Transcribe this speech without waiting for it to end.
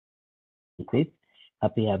ඉතින්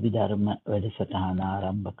අපි අභිධර්ම වැඩසටහන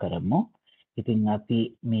ආරම්භ කරමු. ඉතින් අපි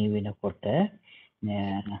මේ වෙනකොට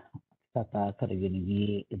කතා කරගෙන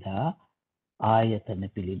ගියේ එදා ආයතන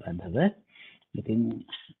පිළිබඳව. ඉතින්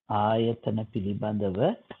ආයතන පිළිබඳව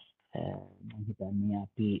මම හිතන්නේ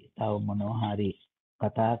අපි තව මොනවා හරි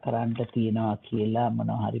කතා කරන්න තියෙනවා කියලා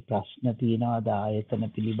මොනවා හරි ප්‍රශ්න තියෙනවද ආයතන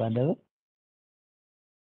පිළිබඳව?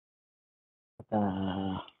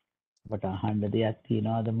 ඔබට අහන්න දෙයක්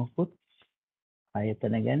තියෙනවද මොකුත්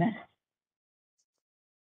ආයතන ගැන?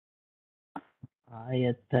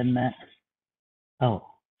 ආයතන ඔව්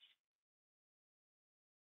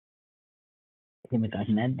එහෙම එකක්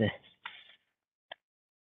නැද්ද?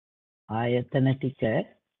 ආයතන ටික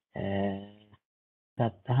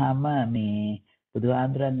ගත්තාම මේ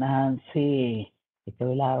බුදුහාමුදුරන් වහන්සේ එක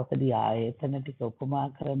වෙලාවකදී ආයතන ටික උපමා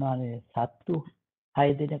කරනවානේ සත්තු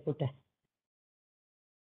 6 දෙනෙකුට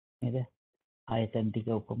නේද? ආයතන ටික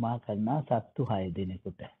උපමා කරනවා සත්තු 6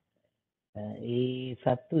 දෙනෙකුට. ඒ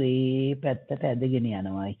සත්තු ඒ පැත්තට ඇදගෙන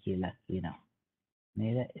යනවා කියලා කියනවා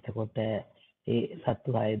නේද? එතකොට ඒ සත්තු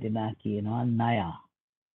 6 දෙනා කියනවා නයා.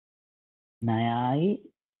 නයයි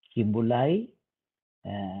කිඹුලයි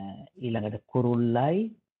ඊළඟට කුරුල්ලයි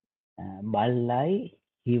බල්ලයි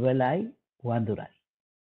හිවලයි වඳුරයි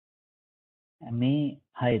මේ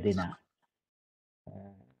 6 දෙනා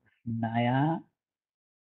නයා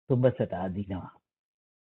තුඹසට අදිනවා.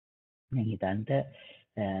 මේ හිතන්ට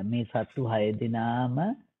මේ සත්තු 6 දෙනාම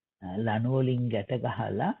ලණු වලින් ගැට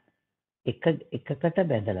ගහලා එකකට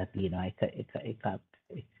බැඳලා තියෙනවා.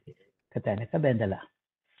 එක තැනක බැඳලා.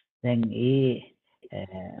 දැන්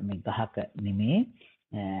මේ ගහක නෙමේ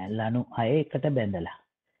ලණු 6 එකට බැඳලා.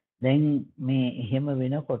 දැන් මේ එහෙම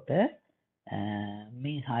වෙනකොට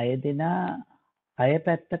මේ 6 දෙනා 6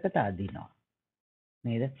 පැත්තකට අදිනවා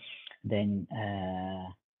නේද? දැන්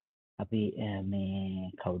අපි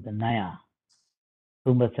මේ කවුද නයා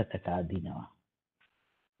තුඹසකට අදිනවා.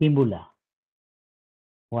 කිඹුලා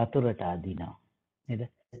වතුරට අදිනවා නේද?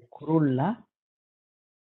 කුරුල්ලා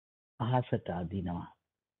අහසට අදිනවා.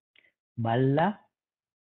 බල්ලා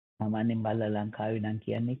සාමාන්‍යයෙන් බල්ලා ලංකාවේ නම්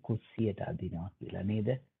කියන්නේ කුස්සියට අදිනවා කියලා නේද?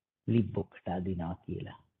 ලිබ්බොක්කට අදිනවා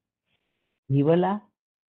කියලා. හිවලා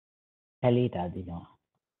කැලේට අදිනවා.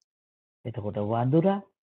 එතකොට වඳුරා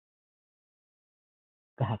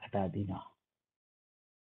ගහකට අදිනවා.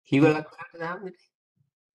 හිවලක් කාට දාන්නේ?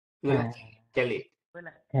 හිවලක් කැලේ.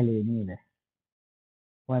 කැලේ නේද?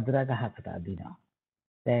 වඳුරා ගහකට අදිනවා.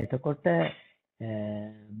 දැන් එතකොට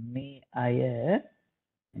මේ අය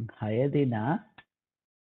 6 දෙනා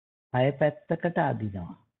 6 පැත්තකට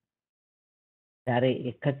අදිනවා. අර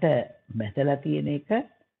එකට බැසලා තියෙන එක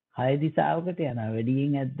 6 දිශාවකට යනවා.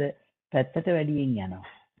 වැඩියෙන් ඇද්ද පැත්තට වැඩියෙන් යනවා.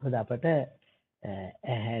 මොකද අපට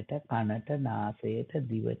ඇහැට, කනට, නාසයට,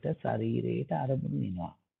 දිවට, ශරීරයට අරමුණු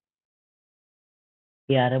එනවා.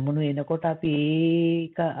 ඒ අරමුණු එනකොට අපි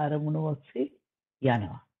ඒක අරමුණු ඔස්සේ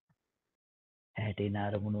යනවා. ඇහැට එන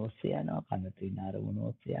අරමුණු ඔස්සේ යනවා, කනට එන අරමුණු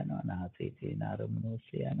ඔස්සේ යනවා, නාසයට එන අරමුණු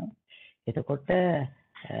ඔස්සේ යනවා. එතකොට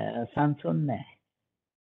සංසොන් නැහැ.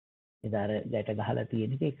 ඉතින් අර ගැට ගහලා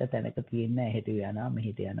තියෙන එක තැනක තියෙන ඇහෙට යනවා,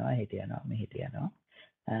 මෙහෙට යනවා, එහෙට යනවා, මෙහෙට යනවා.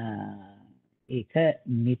 ඒක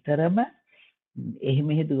නිතරම එහි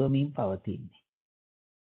මෙහි දුවමින් පවතින්නේ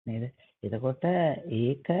නේද? එතකොට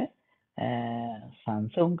ඒක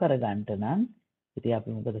සංසොන් කරගන්න නම් ඉතින් අපි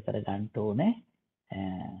මොකද කරගන්න ඕනේ?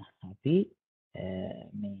 අපි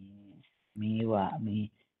මේවා මේ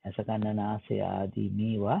ඇස කන නාසය ආදී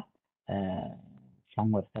මේවා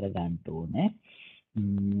සංවර කරගන්න ඕනේ.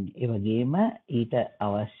 ඒ වගේම ඊට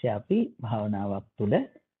අවශ්‍ය අපි භාවනාවක් තුළ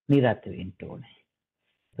නිරත වෙන්න ඕනේ.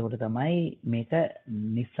 එතකොට තමයි මේක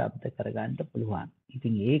නිස්සබ්ද කරගන්න පුළුවන්.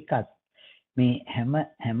 ඉතින් ඒකත් මේ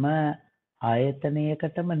හැම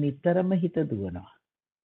ආයතනයකටම නිතරම හිත දුවනවා.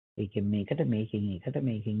 ඒකෙන් මේකට මේකෙන් ඒකට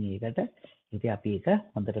මේකෙන් ඒකට. ඉතින් අපි ඒක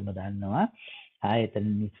හොඳටම දන්නවා. ආයතන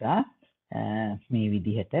නිසා මේ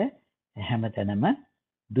විදිහට හැමතැනම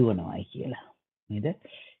දුවනවායි කියලා. නේද?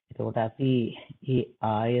 එතකොට අපි මේ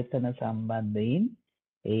ආයතන සම්බන්ධයෙන්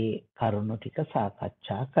ඒ කරුණු ටික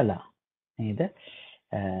සාකච්ඡා කළා. නේද?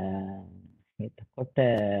 එතකොට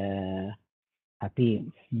අපි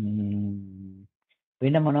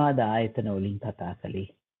වෙන මොනවද ආයතන වලින් කතා කළේ?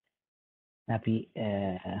 අපි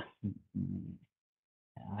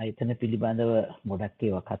ආයතන පිළිබඳව ගොඩක්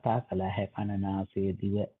ඒවා කතා කළා. ඇහැ කන නාසය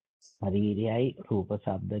දිව ශරීරයයි රූප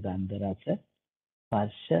ශබ්ද ගන්ධ රස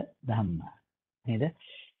ස්පර්ශ ධම්ම නේද?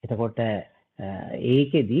 එතකොට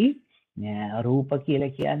ඒකෙදි රූප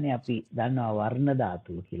කියලා කියන්නේ අපි දන්නවා වර්ණ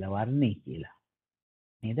ධාතුව කියලා, වර්ණේ කියලා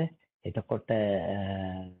නේද? එතකොට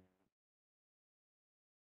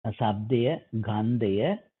ශබ්දය, ගන්ධය,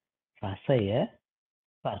 රසය,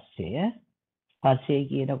 ස්පර්ශය ස්පර්ශය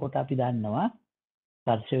කියනකොට අපි දන්නවා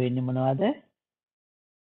ස්පර්ශ වෙන්නේ මොනවද?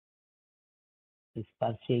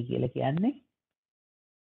 ස්පර්ශය කියලා කියන්නේ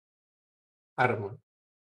අරමුණ.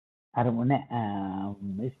 අරමුණ.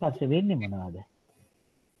 ස්පර්ශ වෙන්නේ මොනවද?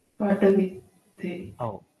 පඨවි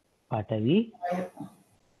ඔව්. පඨවි,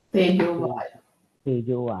 තේජෝ වායෝ.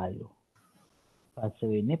 තේජෝ වායෝ. ස්පර්ශ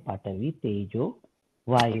වෙන්නේ පඨවි, තේජෝ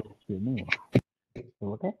වායෝ කියන ඒවා.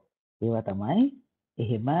 ඒකට ඒවා තමයි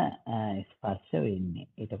එහෙම ස්පර්ශ වෙන්නේ.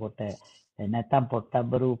 එතකොට නැත්තම්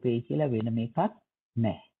පොට්ටබ්බ රූපේ කියලා වෙනම එකක්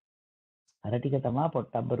නැහැ. අර ටික තමයි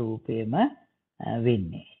පොට්ටබ්බ රූපේම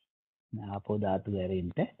වෙන්නේ. ආපෝ ධාතු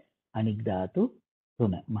ඇරෙන්න අනික් ධාතු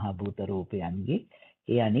 3 මහ භූත රූපයන්ගේ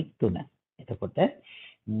ඒ අනික් 3. එතකොට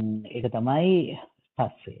ඒක තමයි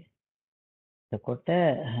ස්පර්ශය. එතකොට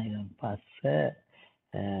පස්ස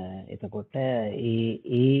එතකොට ඒ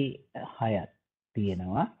හයක්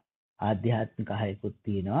තියෙනවා. ආධ්‍යාත්මික හයකුත්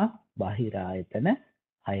තියෙනවා, බාහිර ආයතන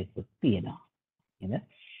හයකුත් තියෙනවා. නේද?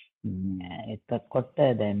 එතකොට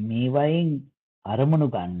දැන් මේ වයින් අරමුණු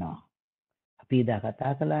ගන්නවා. අපි එදා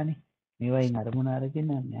කතා කළානේ. මේ වයින් අරමුණ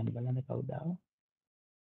අරගෙන යන්න බලන්න කවුද ආව?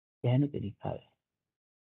 දැනු කෙනෙක් ආවේ.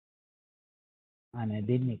 අනේ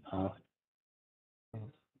දෙන්නේ ආව.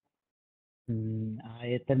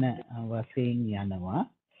 ආයතන වශයෙන් යනවා.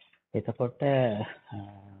 එතකොට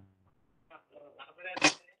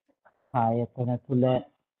ආයතන තුල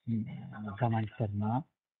ගමන් කරනවා.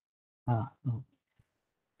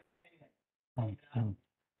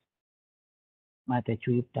 මට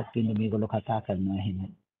චුට්ටක් ඉන්න මේගොල්ලෝ කතා කරනවා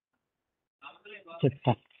එහෙම.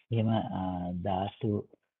 චුට්ටක් එහෙම ධාතු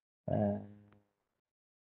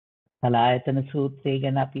සලායතන සූත්‍රය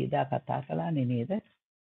ගැන අපි එදා කතා කළානේ නේද?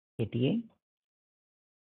 කෙටියෙන්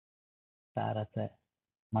සාරස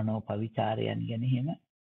මනෝපවිචාරයන් ගැන එහෙම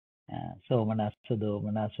සෝමනස්ස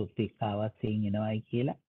දෝමනස් උප්පිකාවත් සින් එනවයි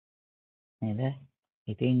කියලා නේද?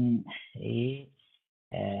 ඉතින්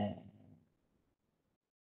ඒ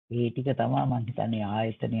ටික තමයි මම හිතන්නේ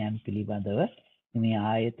ආයතනයන් පිළිබඳව. මේ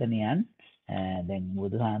ආයතනයන් දැන්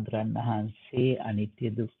බුදුහාඳුරන් වහන්සේ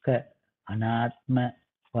අනිත්‍ය දුක්ඛ අනාත්ම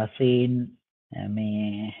වශයෙන්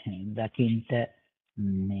මේ දකින්ට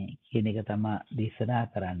මේ කියන එක තමයි දේශනා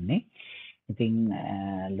කරන්නේ. ඉතින්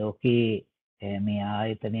ලෝකේ මේ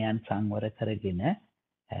ආයතනයන් සංවර කරගෙන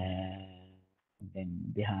දැන්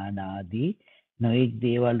ධ්‍යාන ආදී නොඑක්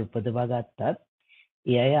දේවල් උපදවා ගත්තත්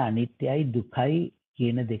ඒ අය අනිත්‍යයි දුකයි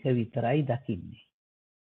කියන දෙක විතරයි දකින්නේ.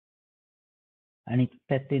 අනිත්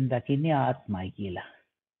පැත්තෙන් දකින්නේ ආත්මයි කියලා.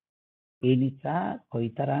 ඒ නිසා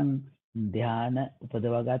කොයිතරම් ධ්‍යාන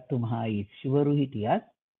උපදවාගත්තු මහා ඍෂිවරු හිටියත්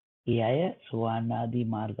ඒ අය සෝවාන් ආදී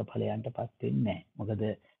මාර්ගඵලයන්ටපත් වෙන්නේ නැහැ. මොකද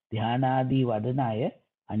ධ්‍යාන ආදී වඩන අය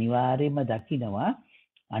අනිවාර්යයෙන්ම දකිනවා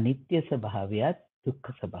අනිත්‍ය ස්වභාවයත්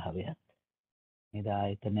දුක්ඛ ස්වභාවයත්. මේ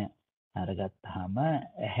ආයතන අරගත්තාම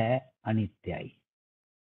ඇහැ අනිත්‍යයි.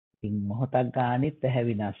 ඉතින් මොහොතක් ගානෙත් ඇහැ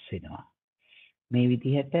විනාශ වෙනවා. මේ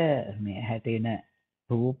විදිහට මේ ඇහැට එන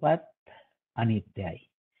රූපත් අනිත්‍යයි.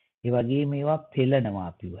 ඒ වගේම ඒවා පෙළනවා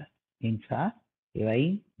අපිව. ඒ නිසා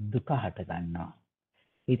ඒවයින් දුක හට ගන්නවා.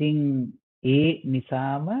 ඉතින් ඒ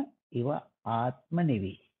නිසාම ඒවා ආත්ම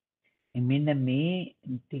නෙවෙයි. මෙන්න මේ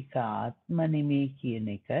ටික ආත්ම නෙමෙයි කියන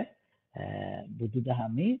එක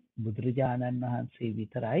බුදුදහමේ බුදුරජාණන් වහන්සේ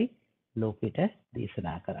විතරයි ලෝකෙට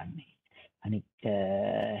දේශනා කරන්නේ. අනික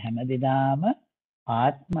හැමදෙනාම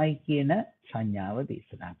ආත්මයි කියන සංඥාව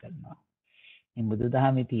දේශනා කරනවා. මේ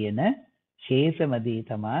බුදුදහමේ තියෙන ශේෂම දේ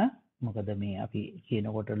තමයි මොකද මේ අපි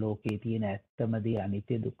කියනකොට ලෝකේ තියෙන ඇත්තම දේ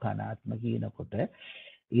අනිත්‍ය දුක්ඛ අනාත්ම කියනකොට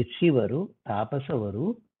ඍෂිවරු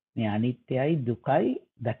තාපසවරු මේ අනිත්‍යයි දුකයි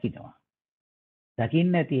දකිනවා.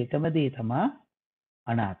 දකින්න ඇති එකම දේ තමයි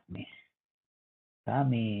අනාත්මය.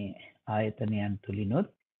 මේ ආයතනයන් තුලිනොත්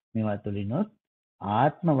මේවා තුලිනොත්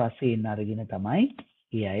ආත්ම වශයෙන් අරගෙන තමයි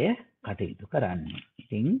ඒ අය කටයුතු කරන්නේ.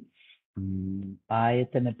 ඉතින්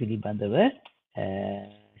ආයතන පිළිබඳව ඒ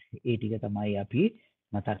ටික තමයි අපි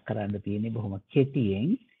මතක් කරන්න තියෙන්නේ බොහොම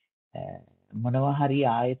කෙටියෙන්. මොනවා හරි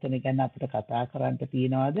ආයතන ගැන අපිට කතා කරන්න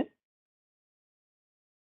තියෙනවද?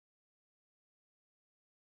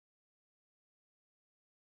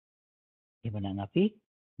 එවනම් අපි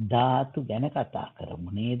ධාතු ගැන කතා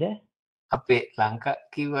කරමු නේද? අපේ ලංකා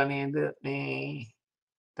කිව්වා නේද මේ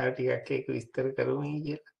තව ටිකක් ඒක විස්තර කරමු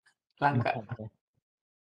කියලා. ලංකා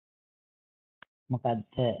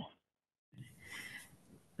මොකද්ද?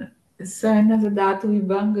 සයනස ධාතු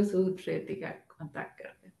විභංග සූත්‍රය ටිකක් මතක්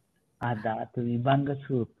කරගන්න. ධාතු විභංග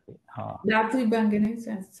සූත්‍රය. ධාතු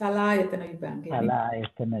විභංගනේ සලායතන විභංගය.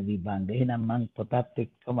 සලායතන විභංග. එහෙනම් මම පොතත්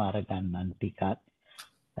එක්කම අරගන්නම් ටිකක්.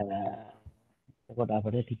 එතකොට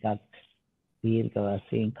අපිට ටිකක් දීර්ඝ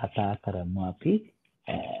වශයෙන් කතා කරමු අපි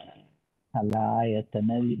සලායතන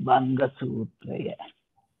විභංග සූත්‍රය.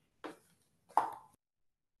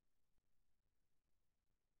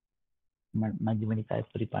 මජ්ක්‍ධිම නිකාය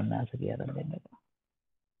පරිපණ්ණාසකේ අරන් දෙන්නක.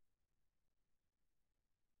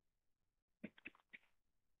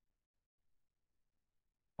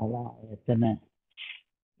 සලායතන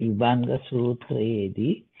විභංග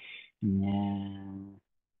සූත්‍රයේදී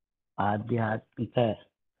ආධ්‍යාත්මික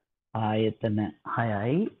ආයතන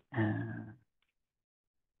 6යි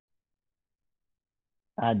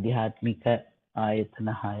ආධ්‍යාත්මික ආයතන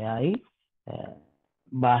 6යි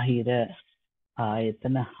බාහිර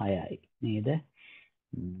ආයතන 6යි නේද?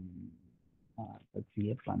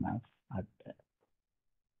 458.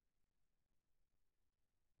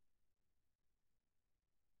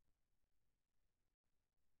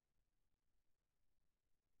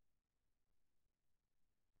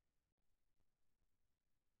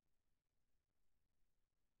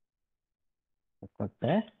 කොට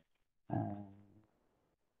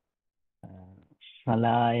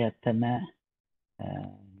සලායතන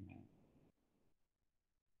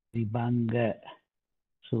විභංග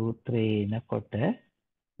සූත්‍රේනකොට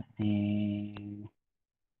මේ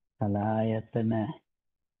සලායතන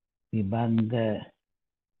විභංග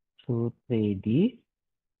සූත්‍රයේදී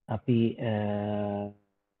අපි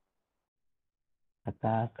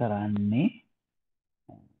කතා කරන්නේ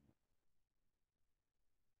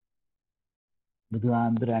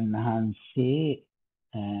බුදුහාමුදුරන් වහන්සේ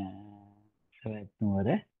සවැත් නුවර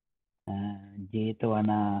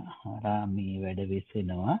ජේතවනාරාමේ වැඩ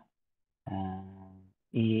වෙසෙනවා.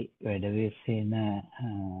 ඒ වැඩ වෙසෙන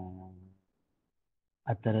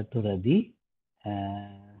අතරතුරදී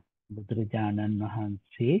බුදුරජාණන්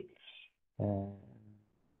වහන්සේ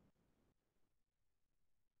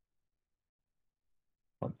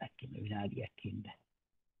පොඩ්ඩක් ඉන්න විනාඩියක් ඉන්න.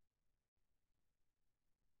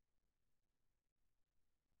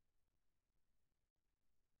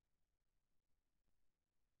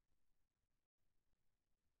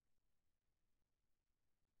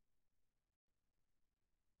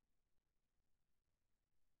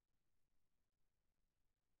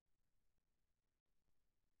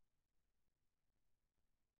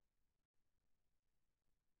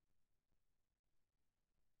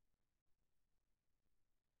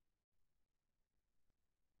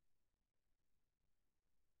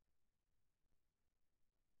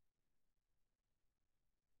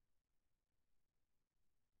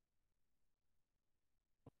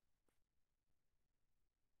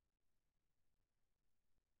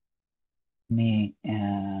 මේ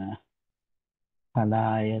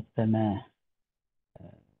සලායතන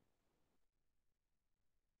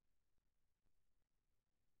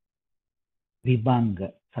විභංග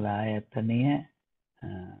සලායතනය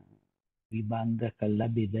විභංග කළා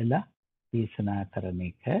බෙදලා දේශනා කරන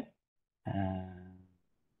එක.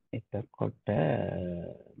 එතකොට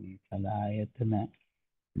මේ සලායතන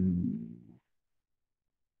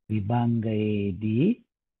විභංගයේදී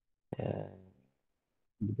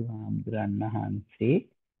බුදුහාමුදුරන් වහන්සේ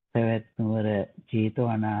සවැත් නුවර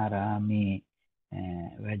ජේතවනාරාමේ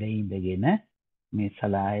වැඩ ඉඳගෙන මේ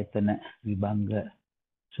සලායතන විභංග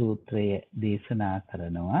සූත්‍රය දේශනා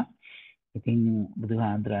කරනවා. ඉතින්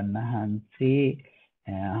බුදුහාමුදුරන් වහන්සේ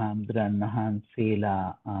හාමුදුරන් වහන්සේලා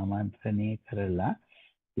ආමන්ත්‍රණය කරලා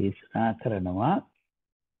දේශනා කරනවා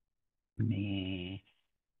මේ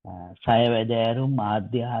සයවැදෑරුම්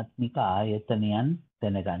ආධ්‍යාත්මික ආයතනයන්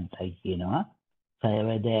දැනගන්ටයි කියනවා.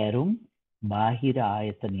 සයවැදෑරුම් බාහිර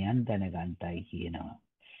ආයතනයන් දැනගන්ටයි කියනවා.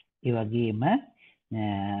 ඒ වගේම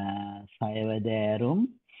සයවැදෑරුම්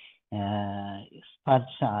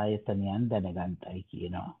ස්පර්ශ ආයතනයන් දැනගන්ටයි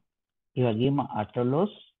කියනවා. ඒ වගේම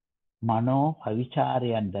අටලොස් මනෝ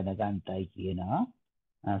පවිචාරයන් දැනගන්ටයි කියනවා.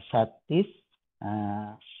 සත්තිස්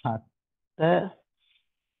සත්ත්ව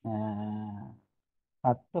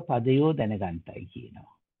පදයෝ දැනගන්ටයි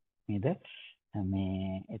කියනවා. නේද?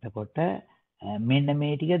 මේ එතකොට මෙන්න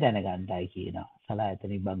මේ ටික දැනගන්ටයි කියනවා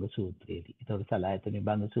සලායතන විභංග සූත්‍රයේදී. ඒතකොට සලායතන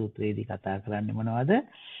විභංග සූත්‍රයේදී කතා කරන්නේ මොනවද?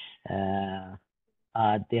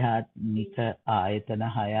 ආධ්‍යාත්මික ආයතන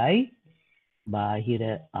 6යි, බාහිර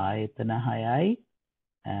ආයතන 6යි,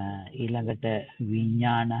 ඊළඟට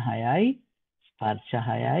විඥාන 6යි, ස්පර්ශ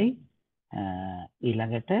 6යි,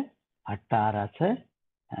 ඊළඟට අට්ඨාරස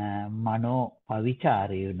මනෝ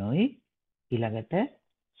පවිචාරයුනුයි, ඊළඟට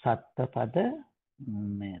සත්පද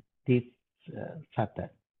 37.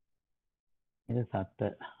 ඒක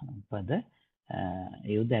සත්පද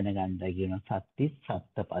ඒ දැනගන්නයි කියන සත්‍තිස්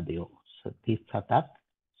සත්පදයෝ 37ක්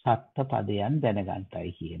සත්පදයන්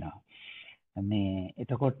දැනගන්නයි කියනවා. මේ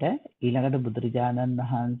එතකොට ඊළඟට බුදුරජාණන්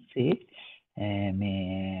වහන්සේ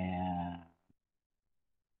මේ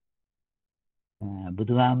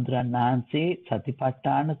බුදුහාමුදුරන් වහන්සේ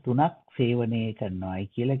සතිපට්ඨාන 3ක් සේවනය කරනවායි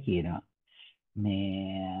කියලා කියනවා.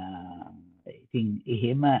 ඉතින්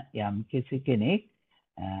එහෙම යම් කෙනෙක්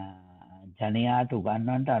ජනයාට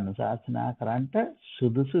උගන්වන්නට අනුශාසනා කරන්නට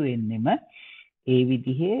සුදුසු වෙන්නෙම ඒ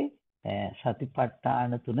විදිහේ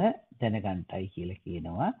සතිපට්ඨාන 3 දැනගන්ටයි කියලා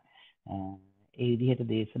කියනවා. ඒ විදිහට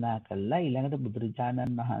දේශනා කළා. ඊළඟට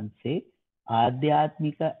බුදුරජාණන් වහන්සේ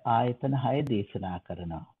ආධ්‍යාත්මික ආයතන 6 දේශනා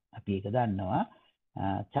කරනවා. අපි ඒක දන්නවා.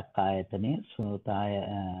 චක්කායතනේ,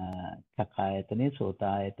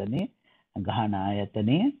 සෝතායතනේ,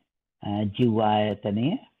 ගහනායතනේ,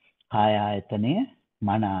 ජීවායතනේ, කායායතනේ,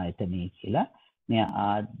 මන ආයතනේ කියලා මේ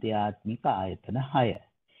ආධ්‍යාත්මික ආයතන 6.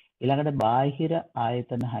 ඊළඟට බාහිර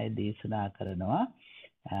ආයතන 6 දේශනා කරනවා.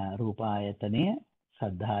 රූපායතනේ,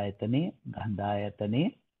 සද්ධායතනේ, ගන්ධායතනේ,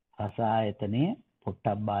 රසායතනේ,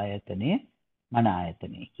 පොට්ටබ්බායතනේ, මන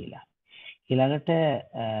ආයතනේ කියලා. ඊළඟට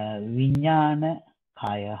විඥාන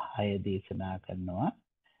කාය 6 දේශනා කරනවා.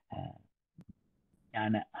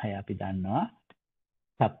 ඥාන 6 අපි දන්නවා.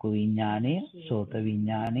 චක්කු විඥානය, සෝත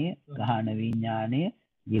විඥානය, ගහන විඥානය,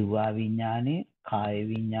 ජීවා විඥානය, කාය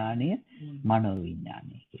විඥානය, මනෝ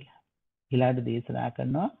විඥානය කියලා. ඊළඟට දේශනා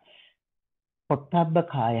කරනවා පොට්ටබ්බ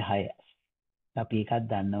කාය 6. අපි එකක්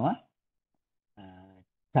දන්නවා.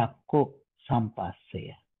 චක්කු සම්පස්සය,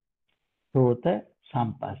 සෝත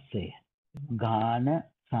සම්පස්සය, ගාන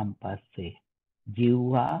සම්පස්සය,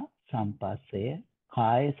 ජීවා සම්පස්සය,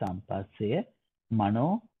 කාය සම්පස්සය,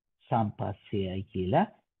 මනෝ සම්පස්සයයි කියලා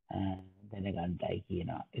දැනගන්නයි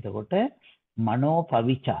කියනවා. එතකොට මනෝ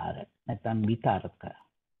පවිචාර නැත්නම් විතර්ක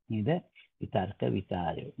නේද? විතර්ක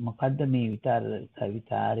විචාරය. මොකද්ද මේ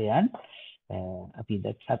විචාරයන්? අපි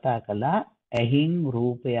කතා කළා ඇහින්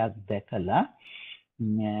රූපයක් දැකලා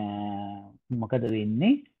මොකද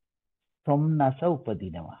වෙන්නේ? සොම්නස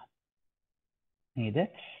උපදිනවා නේද?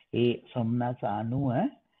 ඒ සොම්නස අනුව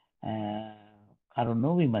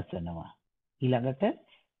කරුණු විමසනවා. ඊළඟට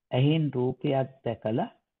ඇහෙන් රූපයක් දැකලා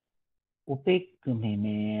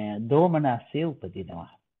දෝමනස්ය උපදිනවා.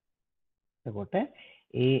 එතකොට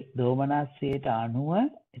ඒ දෝමනස්යට අනුව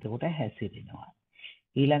එතකොට හැසිරෙනවා.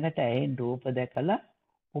 ඊළඟට ඇහෙන් රූප දැකලා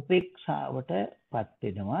උපේක්ෂාවට පත්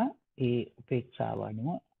වෙනවා. ඒ උපේක්ෂාව අනුව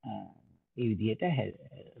ඒ විදිහට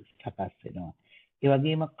සකස් වෙනවා. ඒ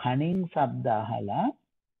වගේම කනින් ශබ්ද අහලා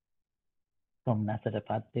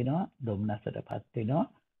සොම්නසටපත් වෙනවා, දොම්නසටපත් වෙනවා,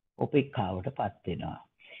 උපේක්ඛාවටපත් වෙනවා.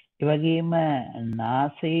 ඒ වගේම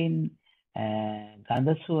නාසයෙන් ගඳ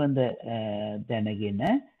සුවඳ දැනගෙන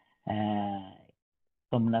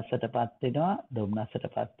සොම්නසටපත් වෙනවා,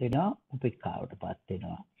 දොම්නසටපත් වෙනවා, උපේක්ඛාවටපත්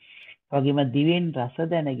වෙනවා. ඒ වගේම දිවෙන් රස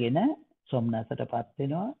දැනගෙන සොම්නසටපත්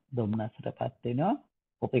වෙනවා, දොම්නසටපත් වෙනවා,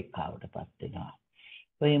 උපේක්ඛාවටපත් වෙනවා.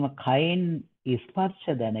 එහෙම කයෙන් ස්පර්ශ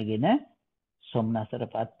දැනගෙන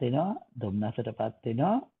සොම්නසටපත් වෙනවා, දොම්නසටපත්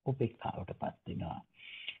වෙනවා, උපේක්ඛාවටපත් වෙනවා.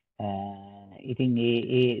 ඉතින්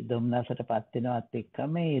ඒ දොම්නසටපත් වෙනවත්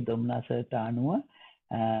එක්කම මේ දොම්නසට අනුව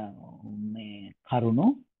මේ කරුණු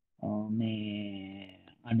මේ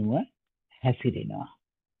අනුව හැසිරෙනවා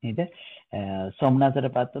නේද?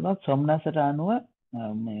 සොම්නසටපත් වුණොත් සොම්නසට අනුව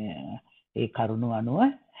මේ ඒ කරුණු අනුව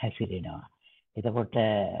හැසිරෙනවා. එතකොට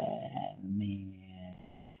මේ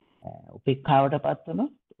උපේක්ඛාවටපත්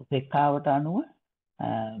වුණොත් උපේක්ඛාවට අනුව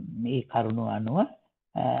මේ කරුණු අනුව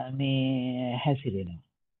මේ හැසිරෙනවා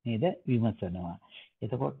නේද? විමසනවා.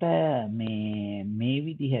 එතකොට මේ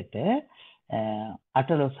විදිහට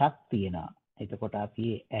අටලොසක් තියෙනවා. එතකොට අපි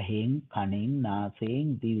ඇහෙන්, කනෙන්,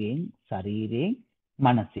 නාසයෙන්, දිවෙන්, ශරීරයෙන්,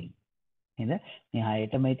 මනසින් නේද? මේ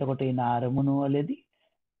හයටම එතකොට එන අරමුණු වලදී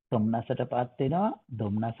සොම්නසටපත් වෙනවා,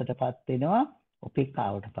 දොම්නසටපත් වෙනවා,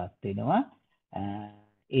 උපේක්ඛාවටපත් වෙනවා.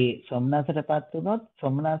 ඒ සොම්නසටපත් වුණොත්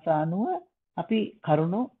සොම්නස අනුව අපි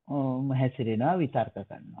කරුණු හැසිරෙනවා, විතර්ක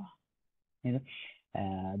කරනවා නේද?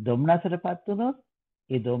 දොම්නසටපත් වුණොත්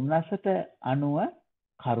ඒ දොම්නසට අනුව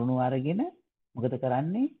කරුණු අරගෙන මොකද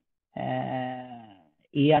කරන්නේ?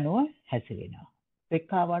 ඒ අනුව හැසිරෙනවා.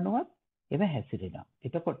 උපේක්ඛාව අනුවත් ඒව හැසිරෙනවා.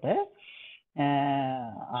 එතකොට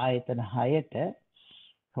ආයතන 6ට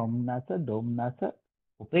සොම්නස, දොම්නස,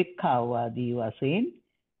 උපේක්ඛාව ආදී වශයෙන්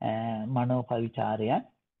මනෝපවිචාරයන්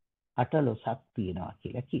 18ක් තියෙනවා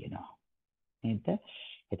කියලා කියනවා. නේද?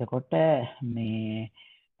 එතකොට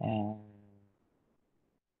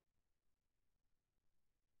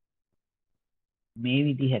මේ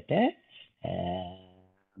විදිහට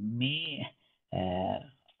මේ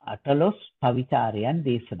 18 පවිචාරයන්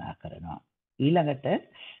දේශනා කරනවා.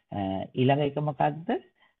 ඊළඟ එක මොකක්ද?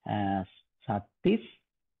 සත්‍තිස්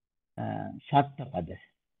ශතපද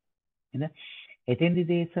නේද? එතෙන්දි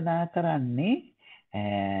දේශනා කරන්නේ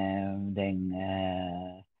දැන්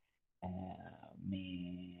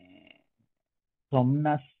මේ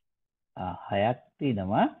සොම්නස් හයක්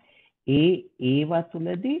තියෙනවා. ඒවා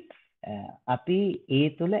තුලදී අපි ඒ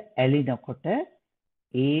තුල ඇලිනකොට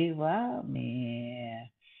ඒවා මේ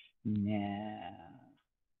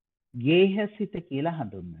ගේහසිත කියලා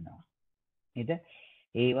හඳුන්වනවා. නේද?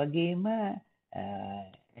 ඒ වගේම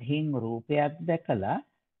හින් රූපයක් දැකලා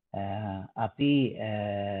අපි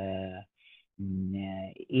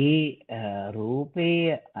ඒ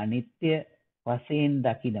රූපයේ අනිත්‍ය වශයෙන්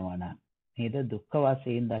දකිනවා නම් නේද? දුක්ඛ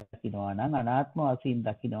වශයෙන් දකිනවා නම් අනාත්ම වශයෙන්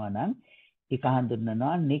දකිනවා නම් ඒක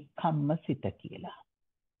හඳුන්වනවා නික්ඛම්ම සිත කියලා.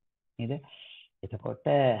 නේද? එතකොට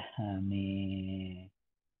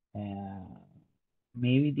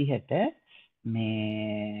මේ විදිහට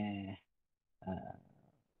මේ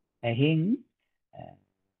ඇහින්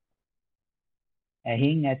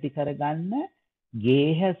ඇති කරගන්න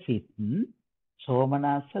ගේහසිත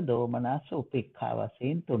සෝමනස්ස දෝමනස්ස උපේක්ඛා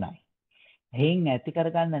වශයෙන් තුනයි. ඇහින් ඇති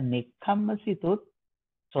කරගන්න නෙක්ඛම්ම සිතුත්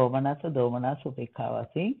සෝමනස්ස දෝමනස්ස උපේක්ඛා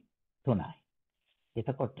වශයෙන් තුනයි.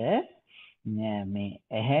 එතකොට මේ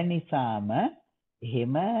ඇහැ නිසාම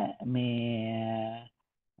එහෙම මේ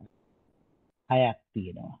හයක්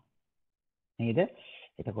තියෙනවා. නේද?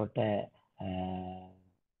 එතකොට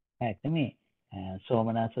ඇත්ත මේ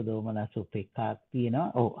සෝමනස්ස දෝමනස්ස උපේක්ඛා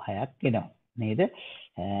තියෙනවා. ඔව් හයක් එනවා. නේද?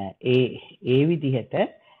 ඒ විදිහට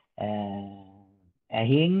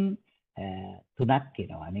ඇහෙන් තුනක්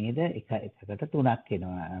එනවා නේද? එකකට තුනක්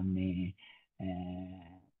එනවා මේ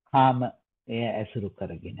කාම ඇසුරු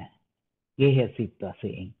කරගෙන ගේහසිත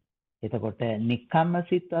වශයෙන්. එතකොට නික්කම්ම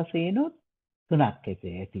සිත් වශයෙන් තුනක්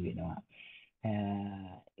ඇති වෙනවා.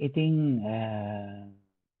 ඉතින්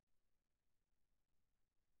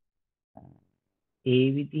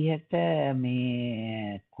ඒ විදිහට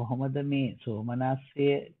මේ කොහොමද මේ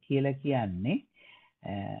සෝමනස්සය කියලා කියන්නේ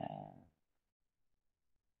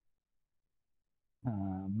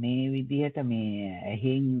මේ විදිහට මේ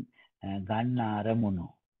ඇහෙන් ගන්න අරමුණු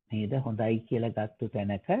නේද හොඳයි කියලා ගත්ත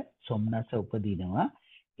තැනක සොම්නස උපදිනවා.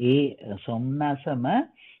 ඒ සොම්නසම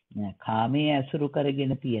කාමයේ ඇසුරු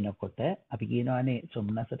කරගෙන තියෙනකොට අපි කියනවානේ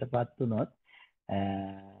සොම්නසටපත් වුණොත්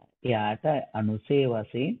එයාට අනුසේ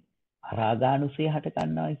වශයෙන් රාගානුසය හට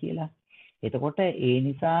ගන්නවා කියලා. එතකොට ඒ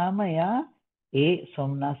නිසාම එයා ඒ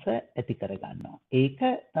සොම්නස ඇති කර ගන්නවා. ඒක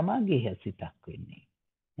තමයි ගේහසිතක් වෙන්නේ.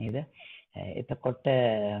 නේද? එතකොට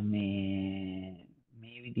මේ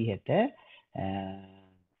විදිහට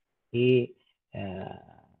ඒ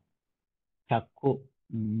චක්කු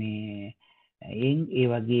මේ ඒ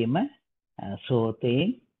වගේම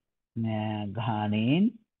සෝතයෙන්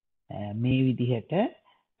ගාහණයෙන් මේ විදිහට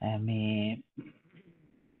මේ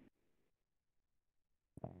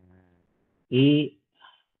ඒ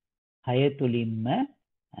හය තුලින්ම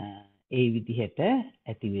ඒ විදිහට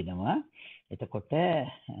ඇති වෙනවා. එතකොට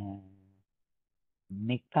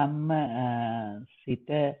නික්කම්ම සිත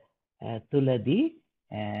තුලදී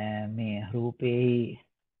මේ රූපේ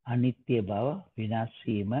අනිත්‍ය බව විනාශ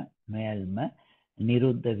වීම නොයල්ම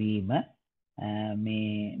නිරුද්ධ වීම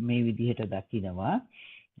මේ විදිහට දකිනවා.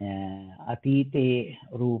 අතීතේ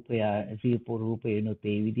රූපේනොත්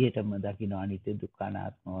ඒ විදිහටම දකින්න අනිත්‍ය දුක්ඛ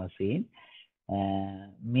අනාත්ම වශයෙන්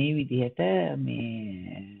මේ විදිහට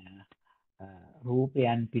මේ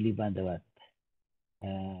රූපයන් පිළිබඳවත්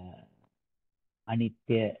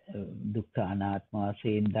අනිත්‍ය දුක්ඛ අනාත්ම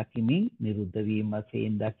වශයෙන් දකිමින් නිරුද්ධ වීම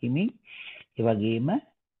වශයෙන් දකිමින් ඒ වගේම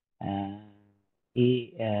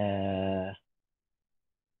ඒ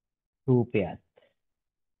රූපයත්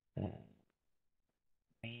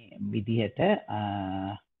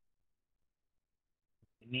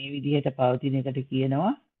මේ විදිහට පවතින එකට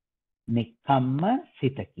කියනවා නික්කම්ම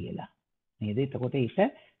සිත කියලා. නේද? එතකොට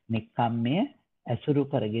ඒක නික්කම්මය ඇසුරු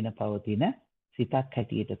කරගෙන පවතින සිතක්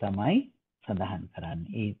හැටියට තමයි සඳහන්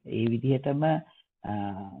කරන්නේ. ඒ විදිහටම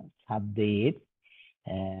ශබ්දයේත්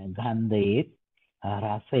ගන්ධයේත්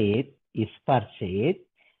රසයේත් ස්පර්ශයේත්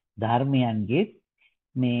ධර්මයන්ගේ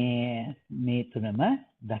මේ තුනම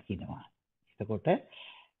දකිනවා. එතකොට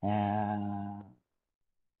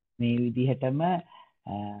මේ විදිහටම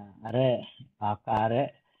අර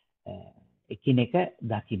ආකාර එකිනෙක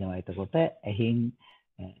දකිනවා. එතකොට ඇහෙන්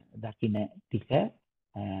දකින ටික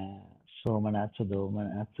සෝමනස්ස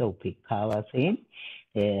දෝමනස්ස උපේක්ඛා වශයෙන්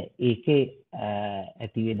ඒකේ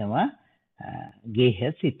ඇති වෙනවා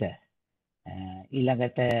ගේහසිත.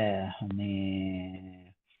 ඊළඟට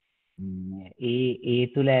ඒ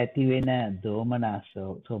තුල ඇති වෙන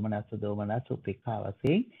සෝමනස්ස දෝමනස්ස උපේක්ඛා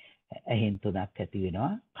වශයෙන් ඇහෙන් තුනක් ඇති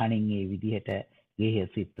වෙනවා. කනින් ඒ විදිහට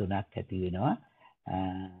ගේහසිත තුනක් ඇති වෙනවා.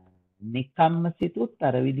 නික්කම්ම සිතුත්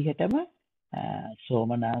අර විදිහටම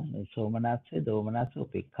සෝමනස්ස දෝමනස්ස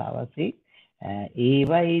උපේක්ඛා වශයෙන්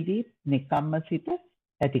ඒවයිදී නික්කම්ම සිත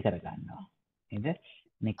ඇති කර ගන්නවා. නේද?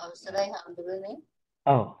 අවසරයි හඳුරන්නේ.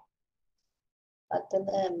 ඔව්. අතන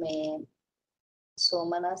මේ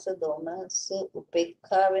සෝමනස්ස දෝමනස්ස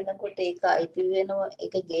උපේක්ඛා වෙනකොට ඒක අයිති වෙනවා.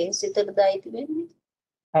 ඒක ගේහසිතටද අයිති වෙන්නේ?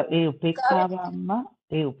 ඒ උපේක්ෂාව අම්මා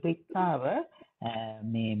ඒ උපේක්ෂාව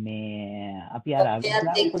මේ අපි අර අවිද්‍යාව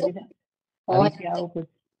උපදින අවිද්‍යාව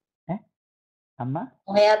අම්මා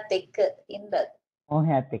මොහයත් එක්ක ඉඳ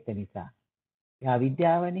මොහයත් එක්ක නිසා ඒ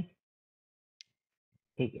අවිද්‍යාවනේ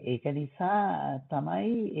ඒක නිසා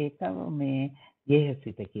තමයි ඒක මේ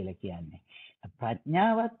ගේහසිත කියලා කියන්නේ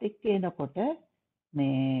ප්‍රඥාවත් එක්ක එනකොට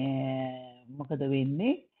මේ මොකද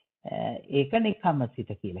වෙන්නේ ඒක නිකම්මසිත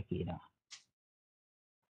කියලා කියනවා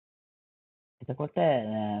එතකොට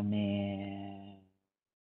මේ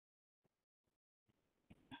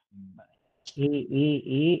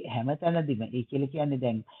හැමතැනදීම ඒ කියලා කියන්නේ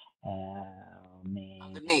දැන්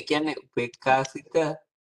ඒ කියන්නේ උපේක්ඛාසිත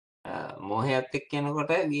මොහයත් එක්ක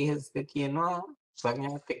යනකොට ගීහසිත කියනවා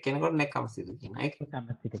ප්‍රඥාවත් එක්ක යනකොට නෙකම්සිත කියනවා ඒක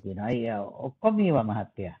නිකම්මසිත කියනවා අය ඔක්කොම ඒවා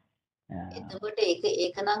මහත්තයා එතකොට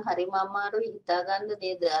ඒක නම් හරිම අමාරුයි හිතා ගන්න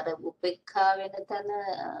නේද අර උපේක්ඛා වෙන තැන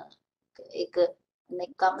ඒක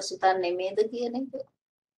නෙක්ඛම්සිත නෙමෙයිද කියන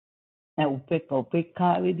එක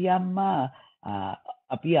උපේක්ඛාවේදී අම්මා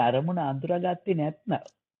අපි අරමුණ අඳුරගත්තේ නැත්නම්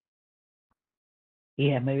ඒ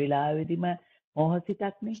හැම වෙලාවෙදිම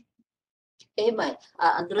මොහසිතක්නේ එහෙමයි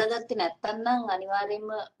අඳුරගත්තේ නැත්තම් නම් අනිවාර්යයෙන්ම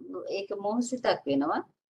ඒක මොහසිතක් වෙනවා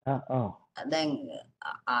ඔව් දැන්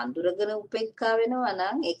අඳුරගෙන උපේක්ඛා වෙනවා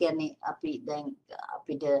නම් ඒ කියන්නේ අපි දැන්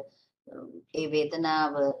අපිට ඒ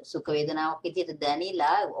වේදනාව සුඛ වේදනාවක් විදිහට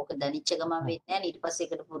දැනিলা ඔක දැනිච්ච ගමන් වෙන්නේ නැහැ ඊට පස්සේ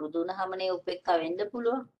ඒකට පුරුදු වුණාමනේ උපේක්ඛා වෙන්න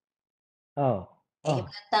පුළුවන් ඔව් එහෙම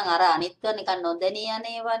නැත්නම් අර අනිත්‍ය නිකන් නොදැනී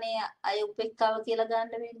යන්නේවනේ අය උපේක්ඛාව කියලා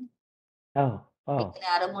ගන්න වෙන්නේ ඔව් ඔව් ඒ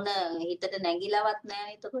කියන්නේ අරමුණ හිතට නැගිලවත්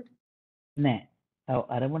නැහැ එතකොට නෑ ඔව්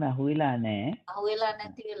අරමුණ අහුවෙලා නෑ අහුවෙලා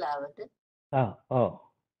නැති වෙලාවට ඔව්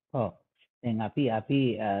දැන් අපි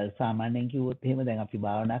සාමාන්‍යයෙන් කිව්වොත් එහෙම දැන් අපි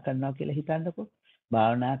භාවනා කරනවා කියලා හිතන්නකෝ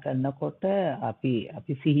භාවනා කරනකොට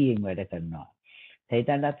අපි සිහියෙන් වැඩ කරනවා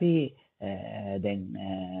හිතන්න අපි දැන්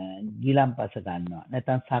ගිලම්පස ගන්නවා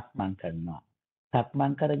නැත්නම් සක්මන් කරනවා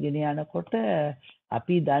සක්මන් කරගෙන යනකොට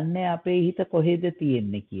අපි දන්නේ අපේ හිත කොහෙද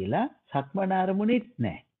තියෙන්නේ කියලා සක්මන අරමුණෙත්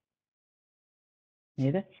නැහැ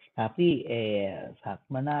නේද අපි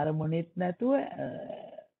සක්මන අරමුණෙත් නැතුව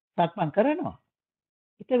සක්මන් කරනවා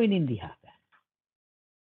හිත වෙනින් දිහාට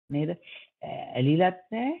නේද ඇලිලත්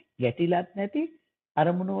නැහැ ගැටිලත් නැති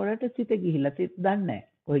අරමුණ වලට සිත ගිහිලා සිත දන්නේ නැහැ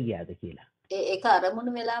කොයි ගියාද කියලා ඒක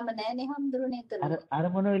අරමුණු වෙලාම නැහැනේ හම්දුරනේ එතන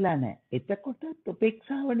අරමුණ වෙලා නැහැ එතකොට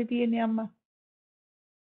උපේක්ෂාවනේ තියෙන්නේ අම්මා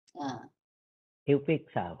ඒ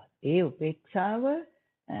උපේක්ෂාව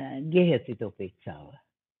ගේහසිත උපේක්ෂාව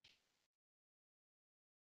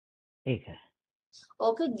ඒක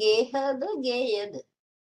ඕක ගේහද ගේයද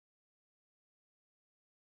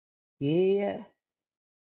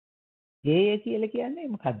ගේය කියලා කියන්නේ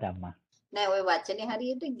මොකක්ද අම්මා නෑ ওই වචනේ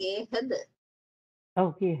හරියට ගේහද ඔව්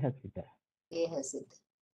ගේහසිත ගේහසිත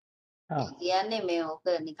ඔව් කියන්නේ මේ ඕක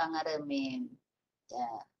නිකන් අර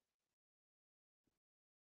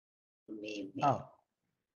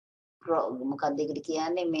ඔව් මොකක්ද ඒකට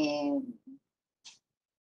කියන්නේ මේ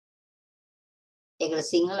ඒකට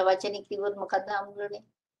සිංහල වචනේ කිව්වොත් මොකක්ද හම්බුනේ?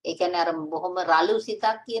 ඒ කියන්නේ අර බොහොම රළු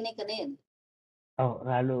සිතක් කියන එක නේද? ඔව්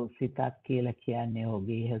රළු සිතක් කියලා කියන්නේ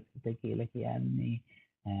ඔගේ සිත කියලා කියන්නේ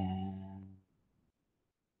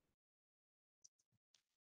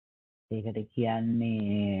ඒකට කියන්නේ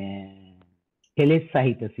කෙලෙස්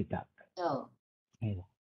සහිත සිතක්. ඔව්. නේද?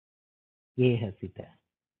 ගේහසිත.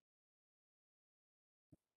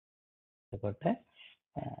 එතකොට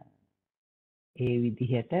ඒ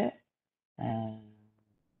විදිහට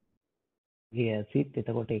ගේහසිත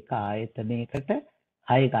එතකොට එක ආයතනයකට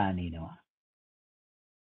 6 ගාන එනවා.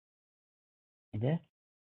 නේද?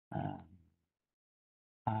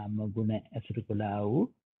 ආම ගුණ ඇසුරු කළා වූ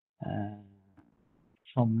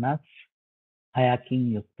සොම්නස් 6කින්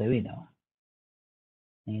යුක්ත වෙනවා.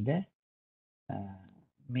 නේද?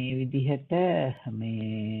 මේ විදිහට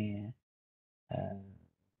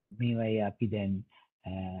මේවයි අපි දැන්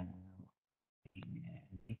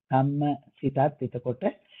නිකම්ම සිතත් එතකොට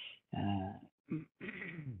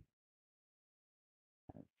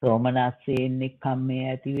සෝමනස්සේ නිකම්මේ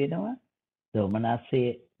ඇති වෙනවා සෝමනස්සේ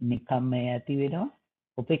නිකම්මේ ඇති වෙනවා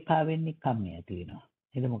උපේක්ඛාවෙන් නිකම්මේ ඇති වෙනවා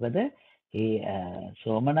එහෙනම් මොකද ඒ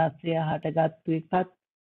සෝමනස්ය හටගත්තු එකත්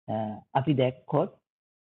අපි දැක්කොත්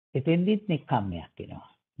එතෙන්දිත් නිකම්මයක් එනවා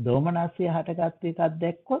දෝමනස්ය හටගත්තු එකක්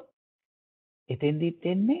දැක්කොත් එතෙන්දිත්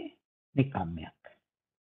එන්නේ නිකම්මයක්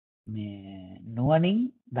මේ නුවණින්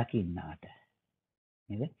දකින්නාට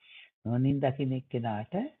නේද නුවණින් දකින්න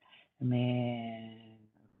එක්කෙනාට මේ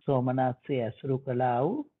සෝමනස්සේ ඇසුරු කළා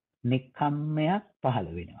වූ නික්කම්මයක්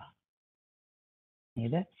පහළ වෙනවා.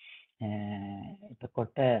 නේද?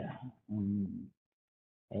 එතකොට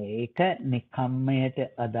ඒක නික්කම්මයට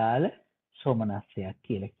අදාළ සෝමනස්සයක්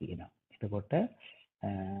කියලා කියනවා. එතකොට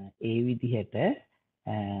ඒ විදිහට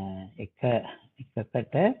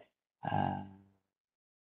එකකට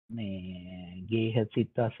මේ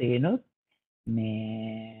ගේහසිත වශයෙන්ුත්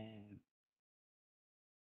මේ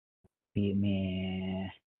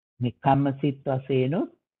නික්කම්මසිත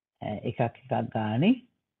වශයෙන්ුත් එකක් ගානේ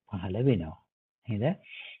පහළ වෙනවා. නේද?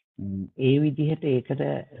 ඒ විදිහට ඒකට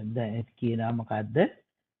කියනවා මොකද්ද?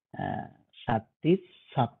 සත්‍තිස්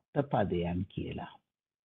සප්ත පදයන් කියලා.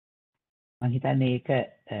 මම හිතන්නේ ඒක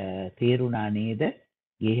තේරුණා නේද?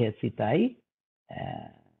 ගේහසිතයි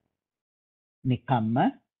නිකම්ම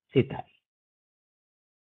සිතයි.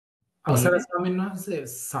 අවසර ස්වාමීන් වහන්සේ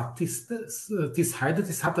සත්‍තිස්ද 36ද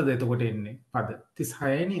 37ද එතකොට එන්නේ පද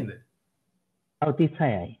 36යි නේද? ඔව්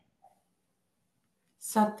 36යි.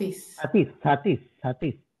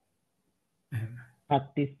 සතිස්.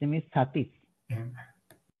 සතිස් නෙමෙයි සතිස්.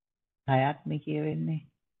 හයක් නේ කියවෙන්නේ.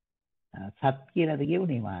 සත් කියලාද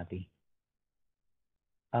කියුනේ මාති?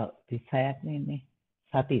 ඔව් 36ක් නෙන්නේ.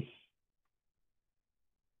 සතිස්.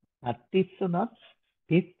 සතිස් උනොත්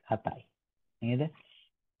 37යි. නේද?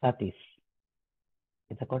 සතිස්.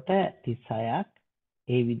 එතකොට 36ක්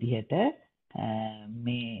ඒ විදිහට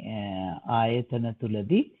මේ ආයතන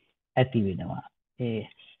තුලදී ඇති වෙනවා.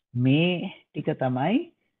 මේ ටික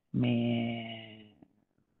තමයි මේ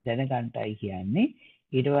දැනගන්ටයි කියන්නේ.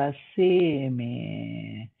 ඊට පස්සේ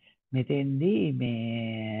මේ මෙතෙන්දී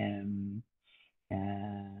මේ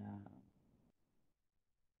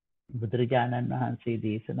බුදුරජාණන් වහන්සේ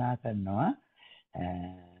දේශනා කරනවා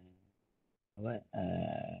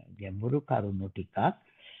ගැඹුරු කරුණු ටිකක්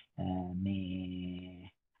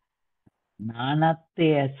මේ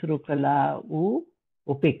නානත්වයේ ඇසුරු කළා වූ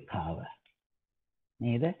උපේක්ඛාව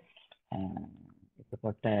නේද?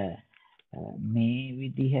 එතකොට මේ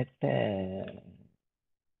විදිහට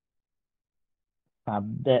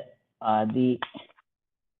ශබ්ද ආදී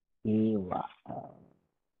ඒවා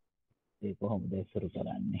ඒ කොහොමද ඇසුරු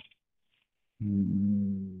කරන්නේ?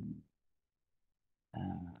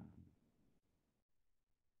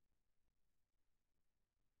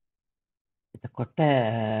 එතකොට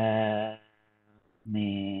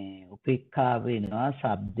මේ උපේක්ඛා වෙනවා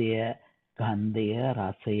ශබ්දය, ගන්ධය,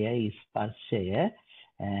 රසය, ස්පර්ශය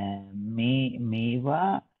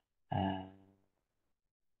මේවා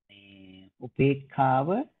මේ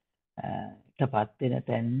උපේක්ඛාව තපත් වෙන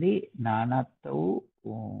තැන්දී නානත්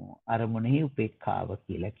වූ අරමුණෙහි උපේක්ඛාව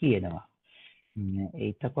කියලා කියනවා.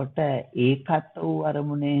 එතකොට ඒකත් වූ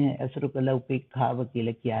අරමුණේ ඇසුරු කළ උපේක්ඛාව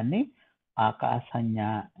කියලා කියන්නේ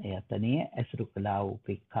ආකාසඤ්ඤායතනයේ ඇසුරු කළා වූ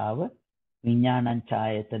උපේක්ඛාව, විඥානං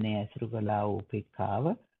ඡායතනයේ ඇසුරු කළා වූ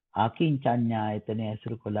උපේක්ඛාව, ආකින්චඤ්ඤායතනයේ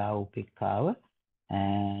ඇසුරු කළා වූ උපේක්ඛාව,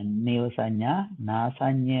 නේව සංඥා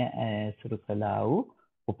නාසඤ්ඤය ඇසුරු කළා වූ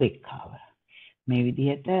උපේක්ඛාව. මේ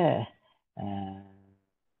විදිහට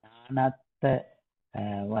නානත්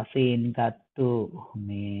වශයෙන් ගත්තු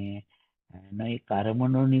මේ නොයි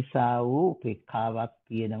කර්මණු නිසා වූ උපේක්ඛාවක්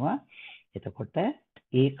තියෙනවා. එතකොට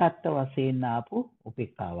ඒකත් වශයෙන් ආපු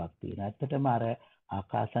උපේක්ඛාවක් තියෙනවා. ඇත්තටම අර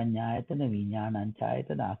ආකාසඤ්ඤායතන,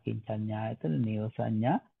 විඥානංචායතන, ආකින්චඤ්ඤායතන, නේව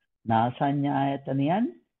සංඥා,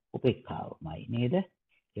 නාසඤ්ඤායතනයන් උපේක්ඛාවමයි නේද?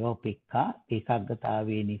 ඒවා උපේක්ඛා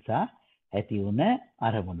ඒකාග්‍රතාවයේ නිසා ඇති වුණ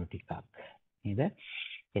අරමුණු ටිකක් නේද?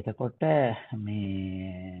 එතකොට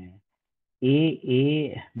මේ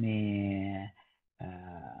මේ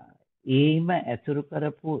ඒම ඇසුරු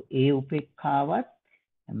කරපු ඒ උපේක්ඛාවත්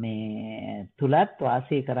මේ තුලත්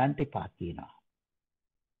වාසය කරන්න එපා කියනවා.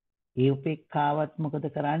 ඒ උපේක්ඛාවත් මොකද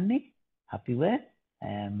කරන්නේ? අපිව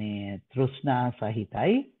මේ තෘෂ්ණා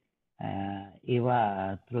සහිතයි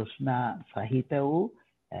ඒවා තෘෂ්ණා සහිත වූ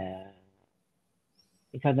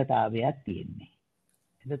එකඟතාවයක් තියෙන්නේ.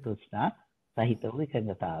 ඒක තෘෂ්ණා සහිත වූ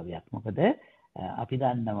එකඟතාවයක්. මොකද අපි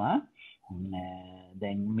දන්නවා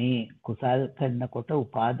දැන් මේ කුසල් කරනකොට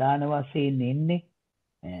උපාදාන වශයෙන් එන්නේ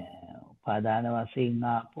උපාදාන වශයෙන්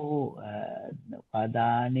ආපු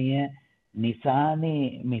උපාදානය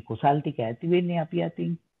නිසානේ මේ කුසල් ටික ඇති වෙන්නේ අපි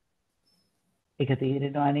අතින්. ඒක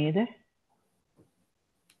තේරෙනව නේද?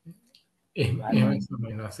 එහෙමයි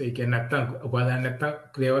සමහරවිට ඒ කියන්නේ නැත්තම් උපාදාන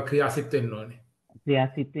නැත්තම් ක්‍රියාසිත වෙන්න ඕනේ.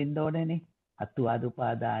 ක්‍රියාසිත වෙන්න ඕනේනේ. අත්වාද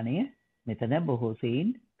උපාදානය මෙතන බොහෝ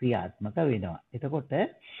සෙයින් ක්‍රියාත්මක වෙනවා. එතකොට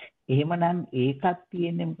එහෙමනම් ඒකත්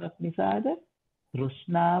තියෙන්නේ මොකක් නිසාද?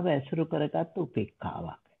 තෘෂ්ණාව ඇසුරු කරගත්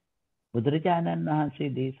උපේක්ඛාවක්. බුදුරජාණන්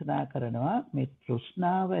වහන්සේ දේශනා කරනවා මේ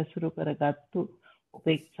තෘෂ්ණාව ඇසුරු කරගත්තු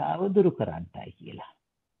උපේක්ෂාව දුරු කරන්නයි කියලා.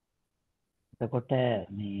 එතකොට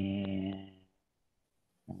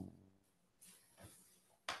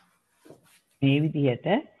මේ විදිහට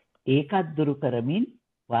ඒකත් දුරු කරමින්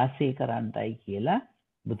වාසය කරන්නයි කියලා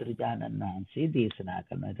බුදුරජාණන් වහන්සේ දේශනා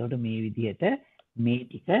කරනවා. එතකොට මේ විදිහට මේ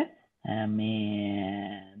ටික මේ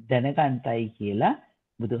දැනගන්ටයි කියලා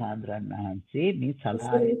බුදුහාඳුරන් වහන්සේ මේ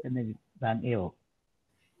සලායතන විභංගයෝ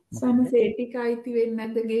සනසේ ටික අයිති වෙන්නේ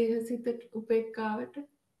නැද්ද ගේහසිත උපේක්ඛාවට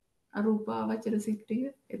අරූපාවචර සිටිය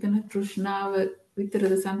එතන තෘෂ්ණාව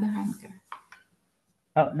විතරද සඳහන් කරන්නේ?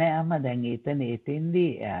 ඔව් නෑ අම්මා දැන්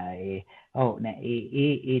එතෙන්දී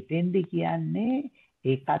එතෙන්දී කියන්නේ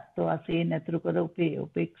ඒකත්ව වශයෙන් ඇතුළු කර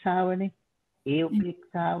උපේක්ෂාවනේ. ඒ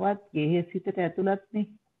උපේක්ෂාවත් ගේහසිතට ඇතුළත්නේ.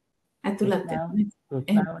 ඇතුළත්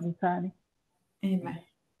තෘෂ්ණාව නිසානේ. එහෙමයි.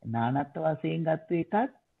 නානත්ව වශයෙන් ගත්ත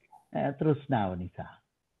එකත් තෘෂ්ණාව නිසා.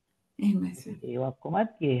 එහෙමයි සර්. ඒ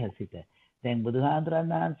ඔක්කොමත් ගේහසිත. දැන්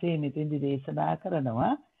බුදුහාඳුරන් වහන්සේ මෙතෙන්දි දේශනා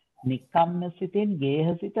කරනවා නික්කම්ම සිතෙන්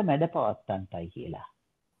ගේහසිත මැඩ පවත්තන්ටයි කියලා.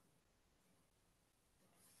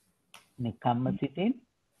 නික්කම්ම සිතෙන්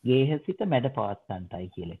ගේහසිත මැඩ පවත්තන්ටයි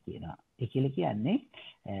කියලා කියනවා. ඒ කියලා කියන්නේ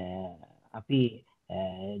අපි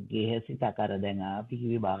ගේහසිත අකර දැන් අපි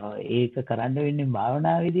කිව්වේ ඒක කරන්න වෙන්නේ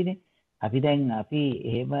භාවනාවේදීනේ. අපි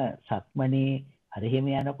එහෙම සක්මනේ හරි එහෙම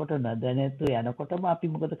යනකොට නොදැනතු යනකොටම අපි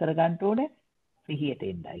මොකද කරගන්න ඕනේ? සිහියට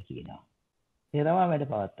එන්නයි කියනවා. ඒ තමයි වැඩ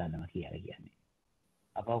පවත්වනවා කියලා කියන්නේ.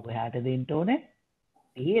 අපව කොහාට දෙන්න ඕනේ?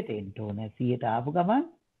 සිහියට එන්න ඕනේ. සිහියට ආපු ගමන්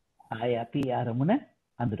ආයේ අපි අරමුණ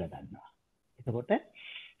අඳුර ගන්නවා. එතකොට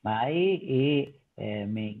ආයේ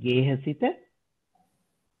මේ ගේහසිත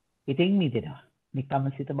ඉතින් මිදෙනවා.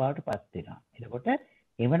 නිකම්මසිත බවට පත් වෙනවා. එතකොට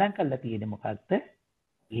එවනම් කළා තියෙන්නේ මොකක්ද?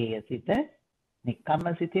 ගේහසිත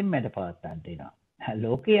නිකම්මසිතින් මැඩ පවත්තන්ට වෙනවා.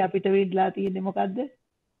 ලෝකේ අපිට වෙන්නලා තියෙන්නේ මොකද්ද?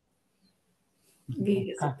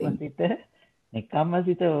 ගේහසිත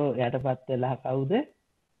නිකම්මසිත යටපත් වෙලා කවුද?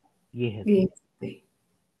 ගේහසිත.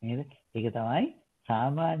 නේද? ඒක තමයි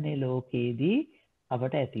සාමාන්‍ය ලෝකයේදී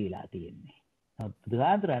අපට ඇති වෙලා තියෙන්නේ.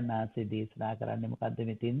 බුදුහාඳුරන් වහන්සේ දේශනා කරන්නේ මොකද්ද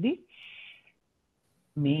මෙතෙන්දී?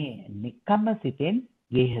 මේ නිකම්මසිතෙන්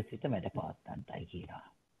ගේහසිත මැඩ පවත්තන්ටයි කියනවා.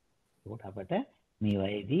 ඒකට අපට මේ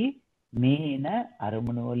වයේදී මේන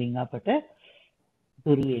අරමුණු වලින් අපට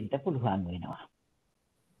දුරු වෙන්න පුළුවන් වෙනවා.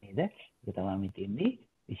 නේද? ඒක තමයි මෙතෙන්දී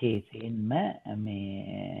විශේෂයෙන්ම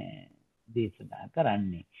මේ දේශනා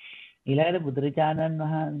කරන්නේ. ඊළඟට බුදුරජාණන්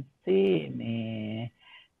වහන්සේ මේ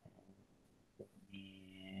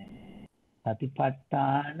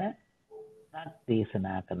සතිපට්ඨාන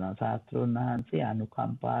දේශනා කරනවා. ශාස්ත්‍රඥ වහන්සේ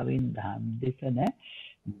අනුකම්පාවෙන් ධම් දේශන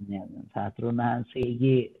ශාස්ත්‍රඥ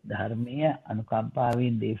වහන්සේගේ ධර්මය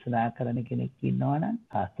අනුකම්පාවෙන් දේශනා කරන කෙනෙක් ඉන්නවා නම්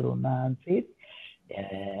ශාස්ත්‍රඥ වහන්සේ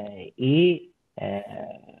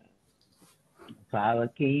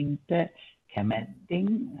ශ්‍රාවකයින්ට කැමැත්තෙන්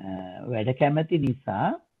වැඩ කැමැති නිසා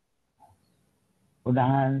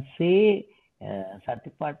උන්වහන්සේ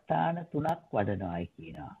සතිපට්ඨාන 3ක් වඩනවායි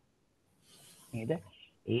කියනවා. නේද?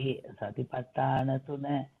 ඒ සතිපට්ඨාන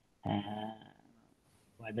 3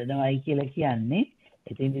 වඩනවායි කියලා කියන්නේ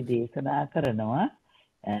එතෙන්දි දේශනා කරනවා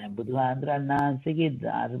බුදුහාඳුරන් වහන්සේගේ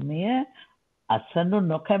ධර්මය අසන්න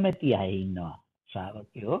නොකැමැති අය ඉන්නවා.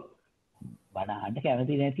 ශ්‍රාවකයෝ බණ අහන්න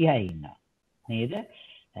කැමති නැති අය ඉන්නවා. නේද?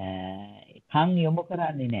 කන් යොමු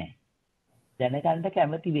කරන්නේ නැහැ. දැනගන්න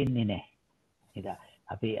කැමති වෙන්නේ නැහැ. නේද?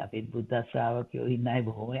 අපේ බුද්ධ ශ්‍රාවකයෝ ඉන්න අය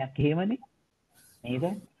බොහෝමයක් එහෙමනේ. නේද?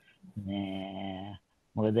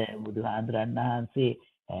 මොකද බුදුහාඳුරන් වහන්සේ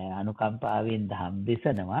අනුකම්පාවෙන් ධම්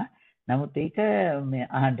දේශනවා. නමුත් ඒක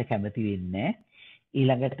අහන්න කැමති වෙන්නේ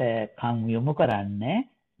ඊළඟට කන් යොමු කරන්නේ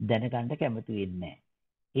දැනගන්න කැමති වෙන්නේ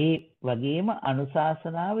ඒ වගේම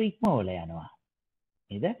අනුශාසනාව ඉක්මවල යනවා.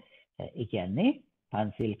 නේද? ඒ කියන්නේ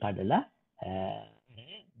පන්සිල් කඩලා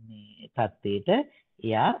මේ தත්ත්වයට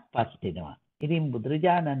එයාපත් වෙනවා. ඉතින්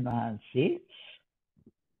බුදුරජාණන් වහන්සේ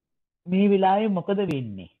මේ වෙලාවේ මොකද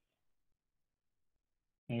වෙන්නේ?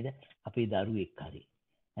 නේද? අපි දරුවෙක් හරි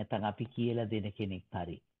නැත්නම් අපි කියලා දෙන කෙනෙක්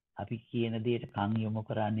හරි අපි කියන දෙයට කන් යොමු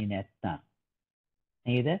කරන්නේ නැත්නම්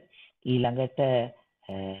නේද? ඊළඟට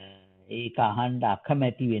ඒක අහන්න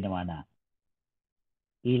අකමැති වෙනවා නම්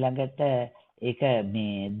ඊළඟට ඒක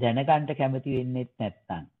මේ දැනගන්න කැමති වෙන්නේ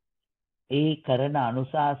නැත්නම් ඒ කරන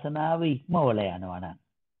අනුශාසනාව ඉක්මවල යනවා නම්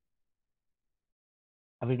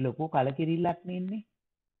අපිට ලොකු කලකිරිල්ලක් නෙන්නේ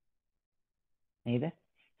නේද?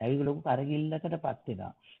 ඒක ලොකු කරගිල්ලකටපත්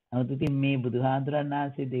වෙනවා. නමුත් ඉතින් මේ බුදුහාඳුරන්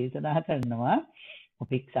වහන්සේ දේශනා කරනවා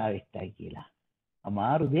උපේක්ෂාවෙක්ටයි කියලා.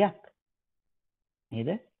 අමාරු දෙයක්. නේද?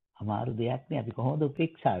 අමාරු දෙයක් නේ. අපි කොහොමද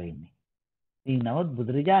උපේක්ෂා වෙන්නේ? ඉතින් නමුත්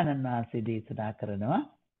බුදුරජාණන් වහන්සේ දේශනා කරනවා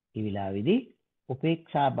මේ විලාවේදී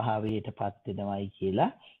උපේක්ෂා භාවයටපත් වෙනවයි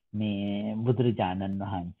කියලා මේ බුදුරජාණන්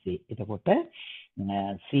වහන්සේ. එතකොට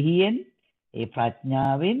සිහියෙන් ඒ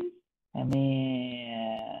ප්‍රඥාවෙන්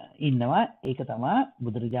මේ ඉන්නවා. ඒක තමයි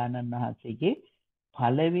බුදුරජාණන් වහන්සේගේ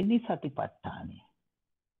පළවෙනි සතිපට්ඨානය.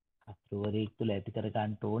 අත්වරේක් තුළ ඇති කර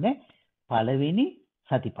ගන්න ඕනේ පළවෙනි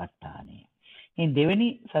සතිපට්ඨානය. ඉතින් දෙවෙනි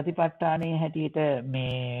සතිපට්ඨානයේ හැටියට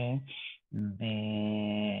මේ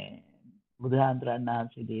බුදුහාඳුරන්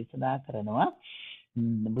වහන්සේ දේශනා කරනවා.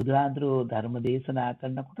 බුදුහාඳුරෝ ධර්ම දේශනා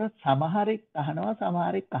කරනකොට සමහරෙක් අහනවා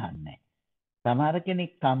සමහරෙක් අහන්නේ නැහැ. සමහර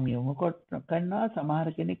කෙනෙක් කම් යොමු කරනවා සමහර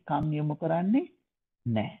කෙනෙක් කම් යොමු කරන්නේ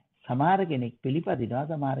නැහැ. සමහර කෙනෙක් පිළිපදිනවා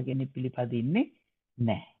සමහර කෙනෙක් පිළිපදින්නේ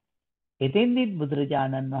නැහැ. එතෙන්දිත්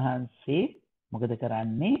බුදුරජාණන් වහන්සේ මොකද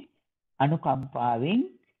කරන්නේ? අනුකම්පාවෙන්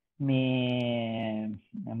මේ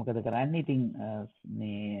මොකද කරන්නේ? ඉතින්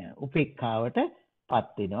මේ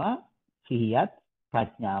උපේක්ඛාවටපත් වෙනවා. සිහියත්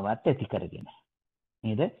ප්‍රඥාවත් ඇති කරගෙන.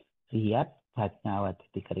 නේද? සිහියත් ප්‍රඥාවත්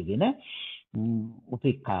ඇති කරගෙන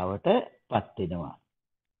උපේක්ඛාවටපත් වෙනවා.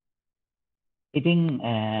 ඉතින්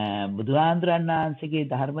බුදුහාඳුරන් වහන්සේගේ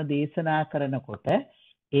ධර්ම දේශනා කරනකොට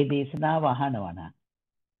ඒ දේශනාව අහනවා නම්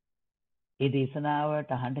ඒ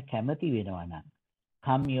දේශනාවට අහන්න කැමති වෙනවා නම්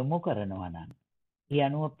කම් යොමු කරනවා නම් ඒ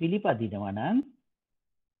අනුව පිළිපදිනවා නම්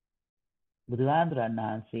බුදුහාඳුරන්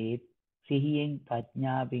වහන්සේ සිහියෙන්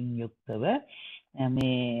ප්‍රඥාවෙන් යුක්තව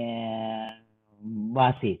මේ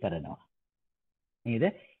වාසය කරනවා. නේද?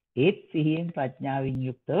 ඒත් සිහියෙන් ප්‍රඥාවෙන්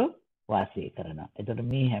යුක්තව වාසය කරනවා. එතකොට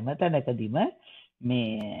මේ හැම තැනකදීම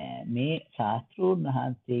මේ ශාස්ත්‍රෝන්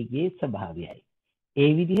වහන්සේගේ ස්වභාවයයි. ඒ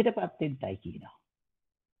විදිහටපත් වෙන්නයි කියනවා.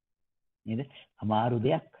 නේද? අමාරු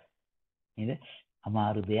දෙයක්. නේද?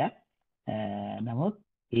 අමාරු දෙයක්. නමුත්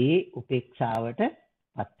ඒ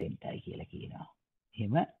උපේක්ෂාවටපත් වෙන්නයි කියලා කියනවා.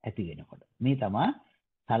 එහෙම ඇති වෙනකොට. මේ තමයි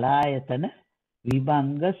සලායතන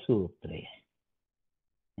විභංග සූත්‍රය.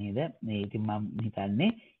 නේද? මේ ඉතින් මම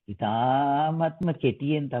හිතන්නේ ඉතාමත්ම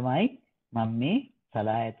කෙටියෙන් තමයි මම මේ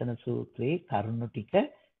සලායතන සූත්‍රයේ කරුණු ටික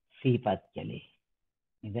සිහිපත් කළේ.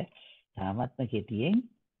 නේද? ඉතාමත්ම කෙටියෙන්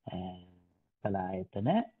සලායතන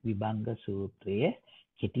විභංග සූත්‍රය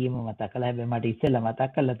කෙටියෙන්ම මතක් කළා. හැබැයි මට ඉස්සෙල්ලා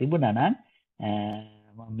මතක් කරලා තිබුණා නම්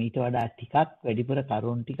මම ඊට වඩා ටිකක් වැඩිපුර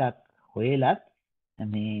කරුණු ටිකක් හොයලත්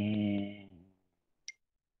මේ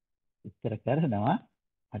විස්තර කරනවා.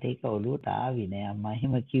 මට ඒක ඔළුවට ආවේ නෑ අම්මා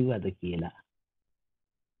එහෙම කිව්වද කියලා.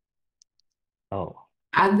 ඔව්.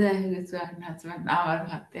 අද ස්වාමීන්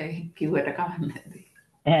වහන්සේ කිව්වට කවන්නද?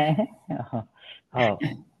 ඔව්.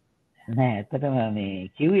 නෑ ඇත්තටම මේ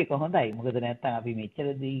කිව්වේ කොහොඳයි. මොකද නැත්තම් අපි මෙච්චර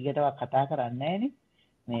දීගටවත් කතා කරන්නේ නෑනේ.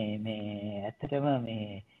 මේ ඇත්තටම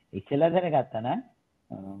මේ ඉස්සෙල්ලා දැනගත්තා නම්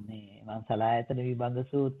මේ මම සලායතන විභංග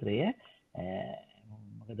සූත්‍රය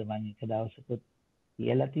මොකද මම එක දවසක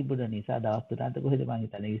කියලා තිබුණ නිසා දවස් තුනකට කොහෙද මම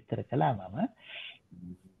හිතන්නේ විස්තර කළා මම.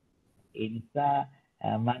 ඒ නිසා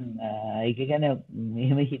මම ඒක ගැන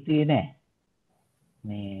මෙහෙම හිතුවේ නෑ.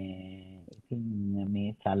 මේ ඉතින් මේ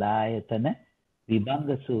සලායතන විභංග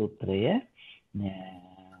සූත්‍රය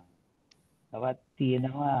තවත්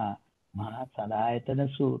තියෙනවා මහා සලායතන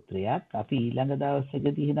සූත්‍රයක්. අපි ඊළඟ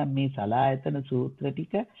දවසකදී නම් මේ සලායතන සූත්‍ර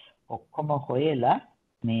ටික ඔක්කොම හොයලා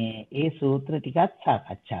මේ ඒ සූත්‍ර ටිකත්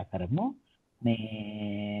සාකච්ඡා කරමු.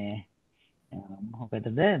 මේ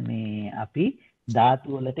මොකටද මේ අපි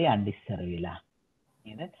ධාතු වලට යන්න ඉස්සර වෙලා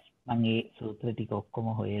නේද? මම ඒ සූත්‍ර ටික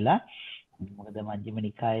ඔක්කොම හොයලා මොකද මජ්ක්‍ධිම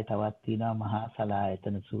නිකායේ තවත් තියෙනවා මහා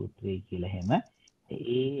සලායතන සූත්‍රය කියලා හැම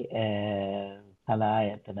ඒ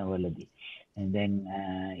සලායතන වලදී දැන්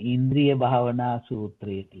ඉන්ද්‍රිය භාවනා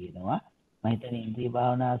සූත්‍රය තියෙනවා. මම හිතන්නේ ඉන්ද්‍රිය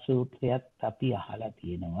භාවනා සූත්‍රයත් අපි අහලා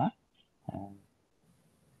තියෙනවා.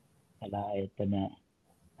 සලායතන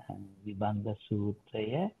විභංග සූත්‍රය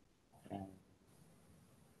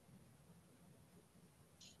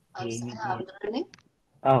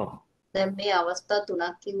ඔව්. දැන් මේ අවස්ථා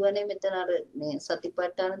තුනක් කිව්වනේ මෙතන අර මේ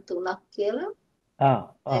සතිපට්ඨාන තුනක් කියලා. ඔව්.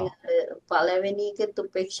 පළවෙනි එකෙත්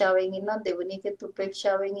උපේක්ෂාවෙන් ඉන්නවා, දෙවෙනි එකෙත්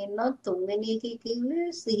උපේක්ෂාවෙන් ඉන්නවා, තුන්වෙනි එකේ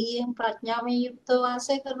කිව්වේ සිහියෙන් ප්‍රඥාවෙන් යුක්තව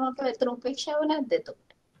වාසය කරනවා කියලා. ඒතර උපේක්ෂාව නැද්ද එතකොට?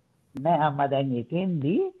 නෑ අම්මා දැන්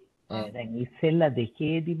එතෙන්දී දැන් ඉස්සෙල්ලා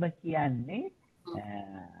දෙකේදිම කියන්නේ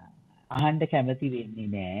අහන්න කැමති වෙන්නේ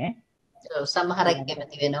නෑ. සමහරක්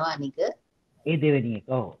කැමති වෙනවා අනික. ඒ දෙවෙනි එක.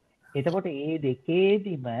 ඔව්. එතකොට ඒ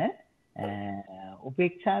දෙකේදිම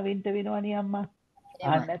උපේක්ෂාවෙන්ට වෙනවනේ අම්මා.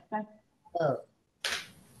 අහන්න නැත්නම්. ඔව්.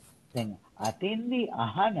 දැන් අතෙන්දී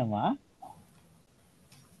අහනවා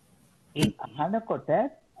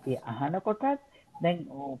ඒ අහනකොට දැන්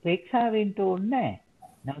උපේක්ෂාවෙන්ට ඕනේ නැහැ.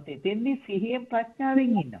 නමුත් එතෙන්දී සිහියෙන්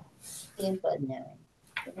ප්‍රඥාවෙන් ඉන්නවා. සිහියෙන් ප්‍රඥාවෙන්.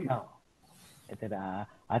 ඔව්. එතන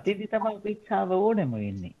අතෙන්දී තමයි උපේක්ෂාව ඕනෙම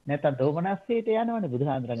වෙන්නේ. නැත්නම් දෝමනස්සයට යනවනේ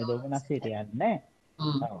බුදුහාමුදුරන්ගේ දෝමනස්සයට යන්නේ.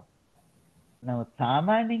 ඔව්. නමුත්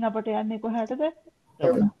සාමාන්‍යයෙන් අපට යන්නේ කොහාටද?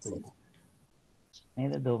 දෝමනස්සයට.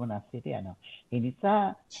 නේද? දෝමනස්සයට යනවා. ඒ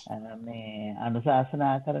නිසා මේ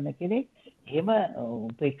අනුශාසනා කරන කෙනෙක් එහෙම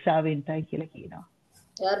උපේක්ෂාවෙන්ටයි කියලා කියනවා.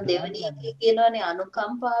 දෙවෙනි එකේ කියනවානේ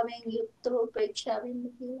අනුකම්පාවෙන් යුක්තව උපේක්ෂා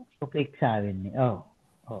වෙන්න කියලා. උපේක්ෂා වෙන්නේ. ඔව්.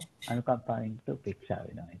 ඔව්. අනුකම්පාවෙන් යුක්ත උපේක්ෂා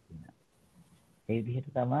වෙනවා කියනවා. ඒ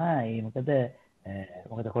විදිහට තමයි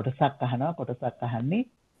මොකද කොටසක් අහනවා කොටසක් අහන්නේ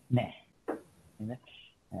නැහැ.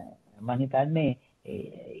 මම හිතන්නේ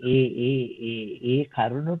ඒ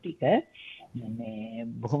කරුණු ටික මේ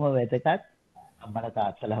බොහොම වැදගත් අම්මලා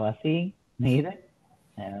තාත්තලා වශයෙන් නේද?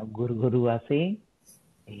 ගුරු වශයෙන්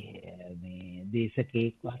මේ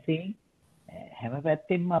දේශකෙක් වශයෙන් හැම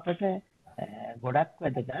පැත්තෙම අපට ගොඩක්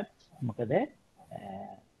වැදගත්. මොකද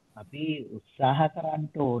අපි උත්සාහ කරන්න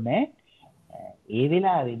ඕනේ ඒ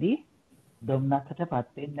වෙලාවේදී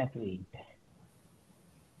දුම්නසටපත් වෙන්නේ නැතුව ඉන්න.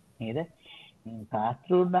 නේද?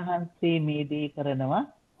 සාස්ත්‍රුන් වහන්සේ මේ දේ කරනවා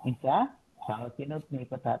නිසා තව කෙනෙක් මේක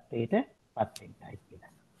තත්ත්වයටපත් වෙන්නයි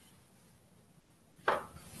කියලා.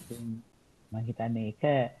 මම හිතන්නේ ඒක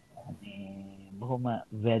මේ බොහොම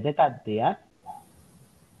වැදගත් දෙයක්.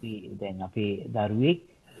 දැන් අපේ දරුවෙක්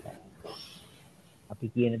අපි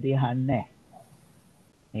කියන දේ අහන්නේ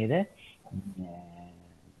නේද?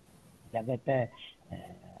 ළඟට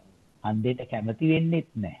අන්දේට කැමති වෙන්නෙත්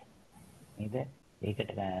නැහැ. නේද?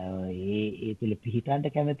 ඒකට ඒ තුල පිහිටන්න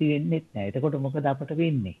කැමති වෙන්නෙත් නැහැ. එතකොට මොකද අපට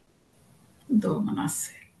වෙන්නේ?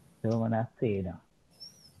 දෝමනස්සේ. දෝමනස් වෙනවා.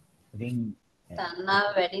 ඉතින්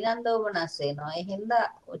තණ්හාව වැඩි නම් දෝමනස් වෙනවා. ඒ හින්දා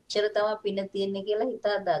ඔච්චර තමයි පින තියෙන්නේ කියලා හිත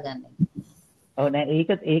හදාගන්න. ඔව් නෑ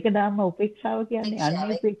ඒක දාන්න උපේක්ෂාව කියන්නේ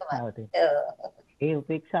අන්නේ උපේක්ෂාවට. ඒ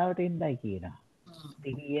උපේක්ෂාවට එන්නයි කියනවා.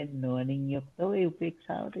 සිහියෙන් නුවණින් යුක්තව ඒ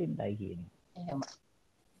උපේක්ෂාවට එන්නයි කියනවා. එහෙමයි.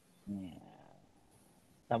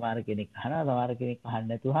 සමහර කෙනෙක් අහනවා සමහර කෙනෙක් අහන්නේ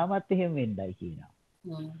නැතුවමත් එහෙම වෙන්නයි කියනවා.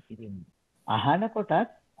 ඉතින්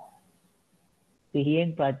අහනකොටත්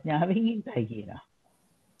සිහියෙන් ප්‍රඥාවෙන් ඉන්නයි කියනවා.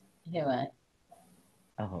 එහෙමයි.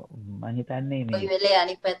 ඔව් මම හිතන්නේ කොයි වෙලේ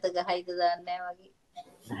අනිත් පැත්ත ගහයිද දන්නේ නැහැ වගේ.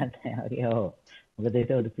 නැහැ වගේ ඔව්. මොකද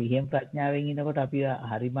ඒක සිහියෙන් ප්‍රඥාවෙන් ඉනකොට අපි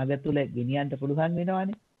හරි මඟ තුල ගෙනියන්න පුළුවන්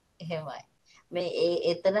වෙනවානේ. එහෙමයි.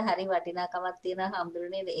 මේ එතන හරි වටිනාකමක් තියෙනවා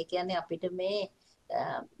හම්බුනේ. ඒ කියන්නේ අපිට මේ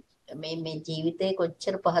ජීවිතේ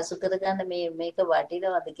කොච්චර පහසු කරගන්න මේක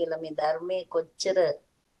වටිනවද කියලා මේ ධර්මයේ කොච්චර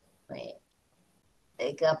මේ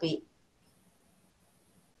ඒක අපි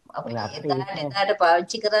එදාට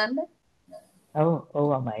පාවිච්චි කරන්න.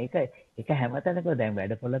 ඔව් ඒක හැමතැනකම දැන්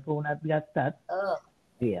වැඩපොළක වුණත් ගත්තත්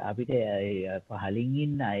අපිට පහලින්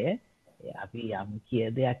ඉන්න අය අපි යම්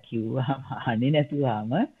දෙයක් කිව්වම අහන්නේ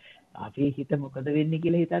නැතුවම අපි හිත මොකද වෙන්නේ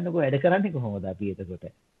කියලා හිතන්නකො වැඩ කරන්නේ කොහොමද අපි එතකොට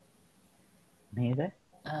නේද?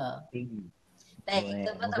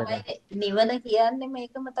 ඒකම තමයි නිවන කියන්නේ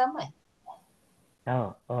මේකම තමයි.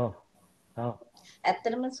 ඔව්.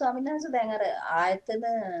 ඇත්තටම ස්වාමීන් වහන්සේ දැන් අර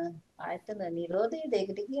ආයතන නිරෝධයද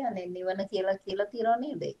ඒකට කියන්නේ නිවන කියලා තියනවා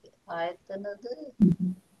නේද ඒක? ආයතනද?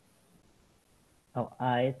 ඔව්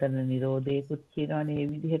ආයතන නිරෝධයකුත් කියනවනේ මේ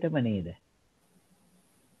විදිහටම නේද?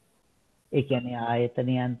 ඒ කියන්නේ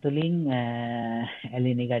ආයතනයන් තුලින්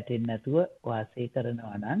ඇලිනි ගැටෙන්නේ නැතුව වාසය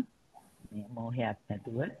කරනවා නම් මේ මෝහයක්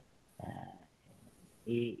නැතුව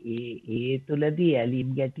ඒ තුලදී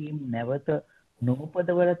ඇලීම් ගැටීම් නැවත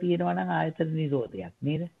නූපදවල තියෙනවා නම් ආයතන නිරෝධයක්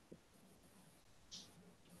නේද?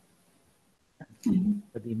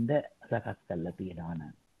 උපදින්න සකස් කරලා තියෙනවා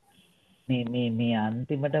නම් මේ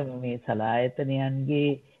අන්තිමට මේ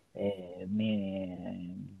සලායතනයන්ගේ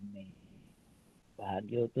මේ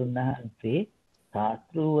භාග්‍යවතුන් වහන්සේ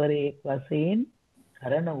ශාස්ත්‍රූවරයෙක් වශයෙන්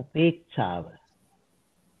කරන උපේක්ෂාව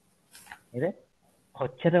නේද?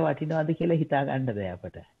 කොච්චර වටිනවද කියලා හිතා ගන්න බෑ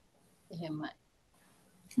අපට. එහෙමයි.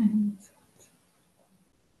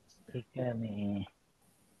 ඒක මේ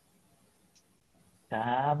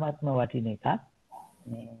තාමත්ම වටින එකක්.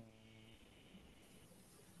 මේ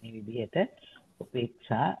විදිහට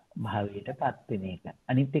උපේක්ෂා භාවයටපත් වෙන එක.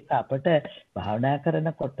 අනිත් එක අපට භාවනා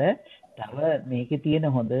කරනකොට තව මේකේ තියෙන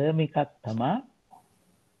හොඳම එකක් තමයි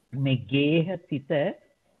මේ ගේහ සිත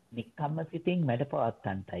නික්කම්ම සිතින්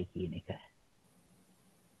වැඩපවත්තන්ටයි කියන එක.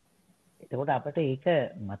 එතකොට අපට ඒක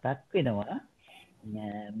මතක් වෙනවා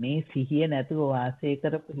මේ සිහිය නැතුව වාසය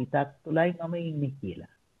කරපු හිතක් තුලයි මම ඉන්නේ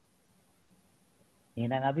කියලා.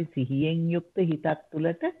 එහෙනම් අපි සිහියෙන් යුක්ත හිතක්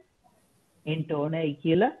තුලට එන්න ඕනයි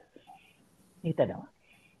කියලා හිතනවා.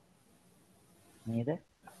 නේද?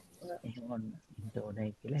 එහෙනම් එන්න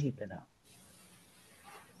ඕනයි කියලා හිතනවා.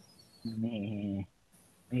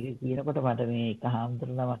 මේක කියනකොට මට මේ එක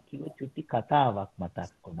හාමුදුරුවෝ කිව්ව චුටි කතාවක්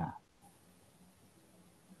මතක් වුණා.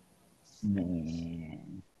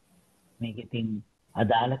 මේක ඉතින්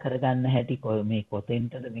අදාළ කරගන්න හැටි මේ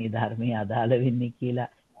කොතෙන්ටද මේ ධර්මයේ අදාළ වෙන්නේ කියලා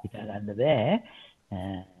හිතා ගන්න බෑ.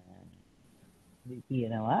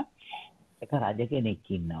 කියනවා එක රජ කෙනෙක්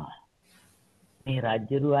ඉන්නවා. මේ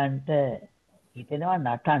රජුරවන්ට හිතෙනවා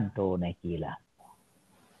නටන්න ඕනේ කියලා.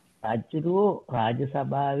 රජුරෝ රාජ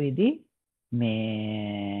සභාවේදී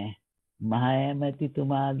මේ මහ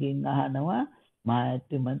ඇමතිතුමාගෙන් අහනවා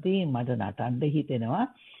මහත්මති මට නටන්න හිතෙනවා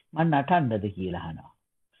මම නටන්නද කියලා අහනවා.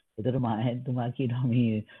 ඒතර මහ ඇමතිතුමා කියනවා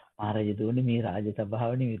මේ මහරජතුමනි මේ රාජ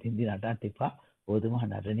සභාවනේ මෙතෙන්දී නටන්න එපා. ඔබතුමා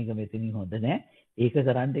නටන එක මෙතනින් හොඳ නෑ. ඒක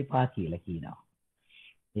කරන්න එපා කියලා කියනවා.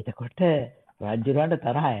 එතකොට රජුරවන්ට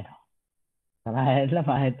තරහ එනවා. තරහ ඇවිල්ලා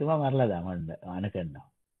මහ ඇමතිතුමා මරලා දාමන්න ආන කරනවා.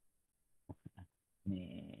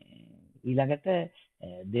 මේ ඊළඟට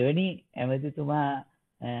දෙවෙනි ඇමතිතුමා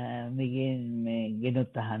මේ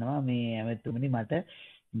ගෙනුත් අහනවා මේ ඇමතිතුමනි මට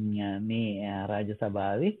මේ රාජ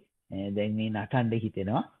සභාවේ දැන් මේ නටන්න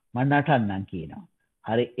හිතෙනවා මම නටන්නම් කියනවා.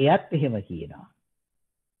 හරි එයත් එහෙම කියනවා.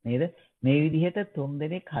 නේද? මේ විදිහට 3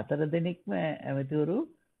 දෙනෙක් 4 දෙනෙක්ම ඇමතිවරු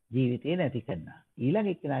ජීවිතේ නැති කරනවා.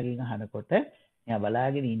 ඊළඟ එක්කෙනාගෙන් අහනකොට එයා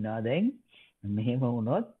බලාගෙන ඉන්නවා දැන් මෙහෙම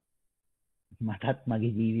වුණොත් මටත්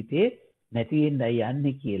මගේ ජීවිතේ නැති වෙන්නයි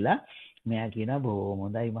යන්නේ කියලා මෙයා කියනවා බොහොම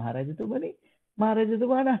හොඳයි මහරජතුමනි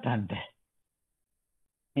මහරජතුමා නටන්න.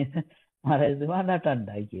 මහරජතුමා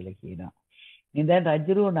නටන්නයි කියලා කියනවා. ඉතින් දැන්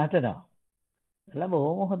රජුරෝ නටනවා. එලා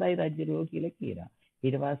බොහොම හොඳයි රජුරෝ කියලා කියනවා.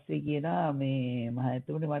 ඊට පස්සේ කියනවා මේ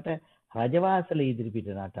මහතුමනි මට රජවාසල ඉදිරිපිට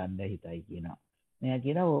නටන්න හිතයි කියනවා. මෙයා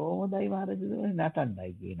කියනවා බොහොම හොඳයි මහරජතුමනි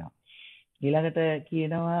නටන්නයි කියනවා. ඊළඟට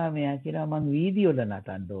කියනවා මෙයා කියනවා මං වීදි වල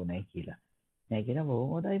නටන්න ඕනේ කියලා. මෙයා කියනවා බොහොම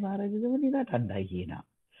හොඳයි මහරජතුමනි නටන්නයි කියනවා.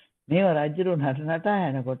 මේව රජුරෝ නටනට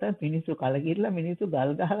යනකොට මිනිස්සු කලකිරලා මිනිස්සු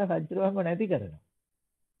ගල් ගහලා රජුරවන්ව නැති කරනවා.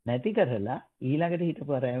 නැති කරලා ඊළඟට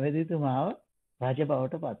හිටපු ඇමතිතුමාව රජ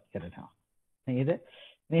බවට පත් කරනවා. නේද?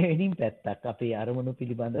 මේ වෙනින් පැත්තක් අපේ අරමුණු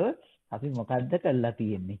පිළිබඳව අපි මොකද්ද කරලා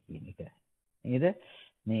තියෙන්නේ කියන එක. නේද?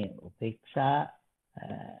 මේ උපේක්ෂා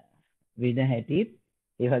වෙන හැටිත්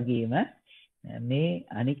ඒ වගේම මේ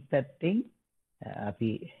අනික් පැත්තෙන්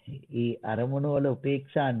අපි ඒ අරමුණු වල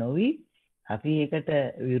උපේක්ෂා නොවි අපි ඒකට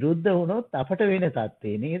විරුද්ධ වුණොත් අපට වෙන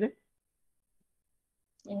තත්ත්වේ නේද?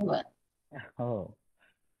 ඔව්.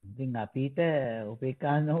 ඉතින් අපිට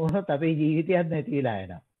උපේක්ෂා නොවුනොත් අපේ ජීවිතයක් නැති වෙලා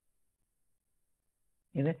යනවා.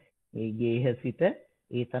 නේද? ඒ ගේහසිත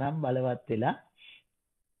ඒ තරම් බලවත් වෙලා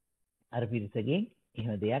අර පිරිසගෙන්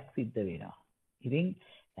එහෙම දෙයක් සිද්ධ වෙනවා. ඉතින්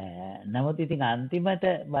නමුත් ඉතින් අන්තිමට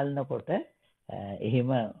බලනකොට එහෙම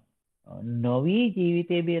නොවි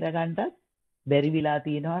ජීවිතේ බේරගන්නත් බැරි විලා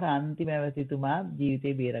තියෙනවා අර අන්තිම ඇවසිතුමා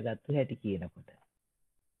ජීවිතේ බේරගත්තු හැටි කියනකොට.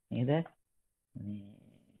 නේද?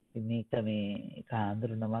 මේක මේ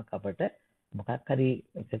කාන්දරුණමක් අපට මොකක් හරි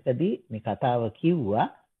එකකදී මේ කතාව කිව්වා.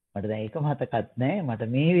 මට දැන් ඒක මතකත් නැහැ. මට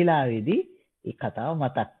මේ වෙලාවේදී ඒ කතාව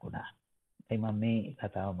මතක් වුණා. ඒ මම මේ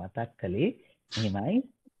කතාව මතක් කළේ එහෙමයි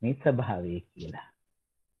මේ ස්වභාවය කියලා.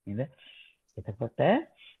 නේද? එතකොට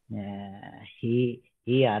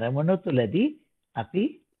මේ අරමුණු තුලදී අපි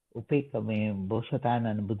මේ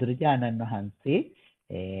බෝසතාණන් බුදුරජාණන් වහන්සේ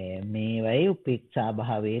මේවයි උපේක්ෂා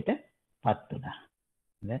භාවයට පත් වුණා.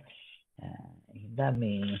 නේද?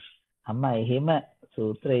 මේ අම්මා එහෙම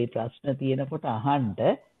සූත්‍රයේ ප්‍රශ්න තියෙනකොට අහන්න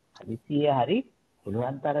හදිසිය හරි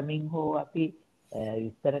පුළුවන් තරමින් හෝ අපි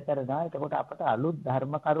විස්තර කරනවා. එතකොට අපට අලුත්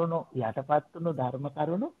ධර්ම කරුණු යටපත් වුණු ධර්ම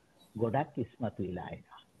කරුණු ගොඩක් ඉස්මතු වෙලා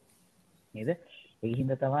එනවා. නේද? ඒ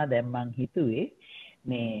හින්දා තමයි දැන් මං හිතුවේ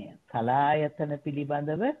මේ සලායතන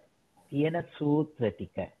පිළිබඳව තියෙන සූත්‍ර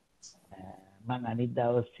ටික මං අනිත්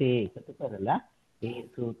දවසේ එකතු කරලා ඒ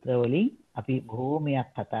සූත්‍ර වලින් අපි බොහෝමයක්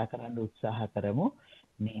කතා කරන්න උත්සාහ කරමු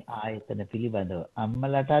මේ ආයතන පිළිබඳව.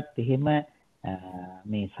 අම්මලටත් එහෙම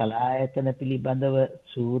මේ සලායතන පිළිබඳව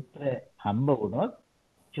සූත්‍ර හම්බ වුණොත්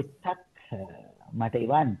චුට්ටක් මට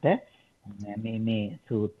ඉවන්ට මේ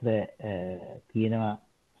සූත්‍ර කියනවා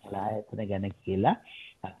සලායතන ගැන කියලා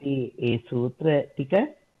අපි ඒ සූත්‍ර ටික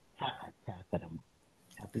සාකච්ඡා කරමු.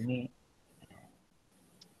 අපි මේ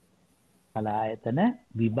සලායතන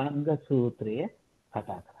විභංග සූත්‍රය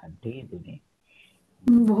කතා කරන්නට යෙදුනේ.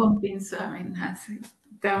 බොහොම පිං ස්වාමීන් වහන්සේ.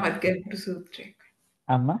 තාමත් ගැඹුරු සූත්‍රයක්.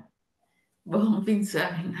 අම්මා බොහොම පිං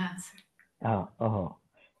ස්වාමීන් වහන්සේ.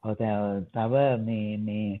 තව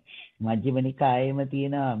මේ මජ්ක්‍ධිම නිකායෙම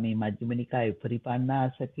තියෙනවා මේ මජ්ක්‍ධිම නිකායේ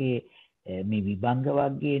උපරිපන්නාසකේ මේ විභංග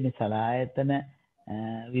වර්ගයේනේ සලායතන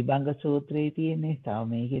විභංග සූත්‍රයේ තියෙන්නේ. තව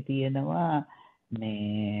මේකේ තියෙනවා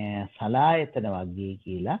මේ සලායතන වර්ගය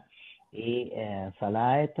කියලා. ඒ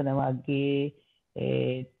සලායතන වර්ගයේ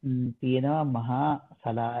තියෙනවා මහා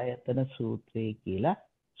සලායතන සූත්‍රය කියලා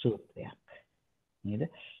සූත්‍රයක්. නේද?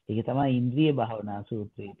 ඒක තමයි ඉන්ද්‍රිය භාවනා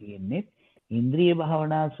සූත්‍රයේ තියෙන්නේ. ඉන්ද්‍රිය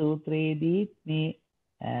භාවනා සූත්‍රයේදී මේ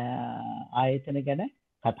ආයතන ගැන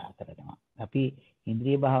කතා කරනවා. අපි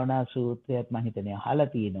ඉන්ද්‍රිය භාවනා සූත්‍රයත් මම හිතන්නේ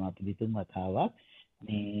අහලා තියෙනවා අපි දෙතුන් වතාවක්.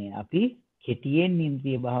 මේ අපි කෙටියෙන්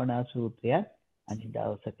ඉන්ද්‍රිය භාවනා සූත්‍රයත්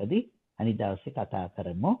අනිත් දවසේ කතා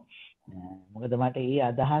කරමු. මොකද මට ඒ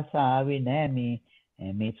අදහස ආවේ නෑ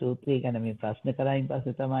මේ සූත්‍රය ගැන මේ ප්‍රශ්න කරායින්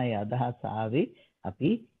පස්සේ තමයි අදහස ආවේ. අපි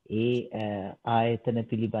ඒ ආයතන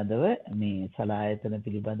පිළිබඳව මේ සලායතන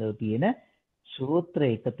පිළිබඳව තියෙන සූත්‍ර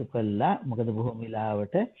එකතු කළා. මොකද බොහෝ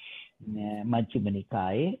වෙලාවට මජ්ක්‍ධිම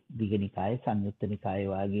නිකායේ, දීඝ නිකායේ, සංයුත්ත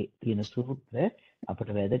නිකායේ වාගේ තියෙන සූත්‍ර අපට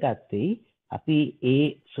වැදගත් වෙයි. අපි ඒ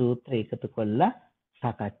සූත්‍ර එකතු කළා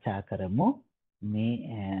සාකච්ඡා කරමු මේ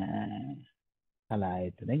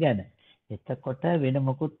සලායතන ගැන. එතකොට වෙන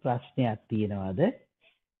මොකුත් ප්‍රශ්නයක් තියෙනවද?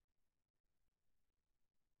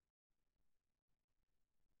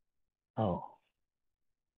 ඔව්.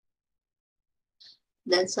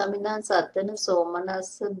 දැන් ස්වාමීන් වහන්සේ අතන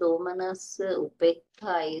සෝමනස්ස, දෝමනස්ස,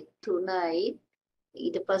 උපේක්ඛා තුනයි.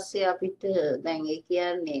 ඊට පස්සේ අපිට දැන් ඒ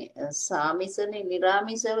කියන්නේ සාමිසනේ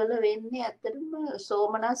නිරාමිස වල වෙන්නේ ඇත්තටම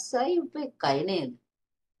සෝමනස්සයි උපේක්ඛයි නේද?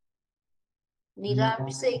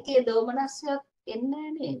 නිරාමිස එකේ දෝමනස්සයක්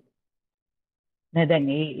එන්නේ නේද? නෑ දැන්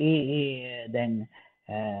දැන්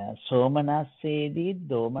සෝමනස්සේදී,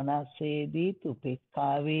 දෝමනස්සේදී,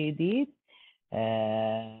 උපේක්ඛාවේදී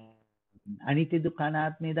අනිත්‍ය දුක්ඛ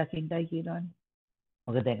අනාත්මය දකින්නයි කියනවනේ.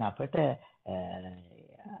 මොකද දැන් අපිට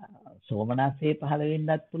සෝමනස්සේ පහළ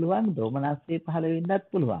වෙන්නත් පුළුවන්, දෝමනස්සේ පහළ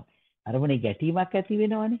වෙන්නත් පුළුවන්. අරමුණේ ගැටීමක් ඇති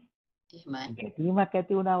වෙනවනේ. එහෙමයි. ගැටීමක්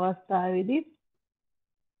ඇති වුණ අවස්ථාවේදී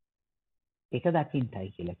ඒක දකින්නයි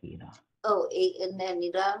කියලා කියනවා. ඔව් ඒ නෑ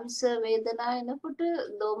නිරාමිස වේදනා එනකොට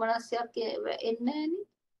දෝමනස්සයක් එන්නේ නෑනේ.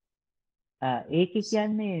 ඒක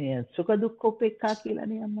කියන්නේ සුඛ දුක්ඛ උපේක්ඛා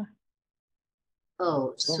කියලානේ අම්මා. ඔව්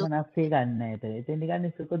සෝමනස්සේ ගන්න එතන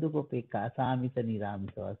ගන්නේ සුඛ දුක්ඛ උපේක්ඛා සාමිත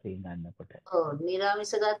නිරාමිස වශයෙන් ගන්නකොට. ඔව්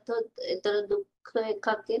නිරාමිස ගත්තොත් ඒතර දුක්ඛ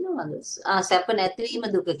එකක් එනවද? සැප නැතිවීම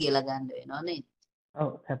දුක කියලා ගන්න වෙනවා නේද?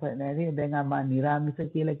 ඔව් සැප නැති දැන් අම්මා නිරාමිස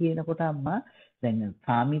කියලා කියනකොට අම්මා දැන්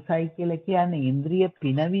සාමිසයි කියලා කියන්නේ ඉන්ද්‍රිය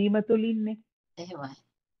පිනවීම තුලින්නේ. එහෙමයි.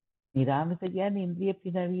 නිරාමිස කියන්නේ ඉන්ද්‍රිය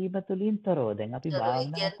පිනවීම තුලින් තොරව. දැන් අපි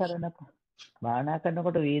භාවනා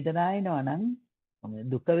කරනකොට වේදනාව එනවා නම්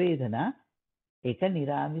දුක් වේදනා ඒක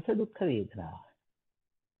නිරාමිස දුක් වේදනාව.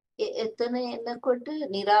 එතන එනකොට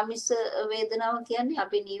නිරාමිස වේදනාව කියන්නේ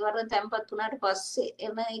අපි නීවරණ තැම්පත් වුණාට පස්සේ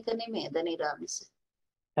එන එක නෙමෙයිද නිරාමිස?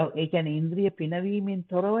 ඔව් ඒ කියන්නේ ඉන්ද්‍රිය පිනවීමෙන්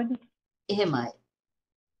තොරවනේ. එහෙමයි.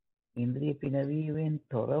 ඉන්ද්‍රිය පිනවීමෙන්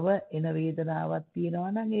තොරව එන වේදනාවක්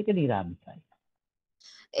තියෙනවා නම් ඒක නිරාමිසයි.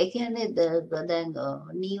 ඒ කියන්නේ දැන්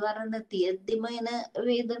නීවරණ තියෙද්දිම එන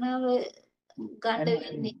වේදනාව ගන්න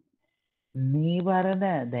වෙන්නේ. නීවරණ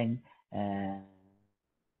දැන්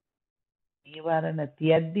නීවරණ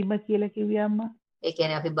තියද්දිම කියලා කිව්වේ අම්මා. ඒ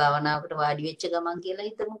කියන්නේ අපි භාවනාවකට වාඩි වෙච්ච ගමන් කියලා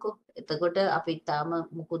හිතමුකෝ. එතකොට අපි තාම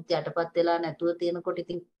මුකුත් යටපත් වෙලා නැතුව තියෙනකොට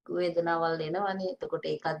ඉතින් වේදනාවල් එනවනේ. එතකොට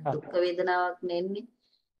ඒකත් දුක් වේදනාවක් නෙන්නේ.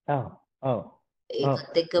 ඔව් ඔව්.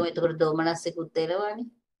 ඒකත් එක්කම එතකොට දෝමනස්සෙකුත් එනවනේ.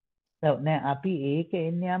 ඔව් නෑ අපි ඒක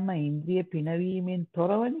එන්නේ අම්මා ඉන්ද්‍රිය පිනවීමෙන්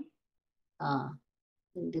තොරවනේ.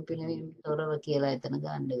 ඉන්ද්‍රිය පිනවීමෙන් තොරව කියලා එතන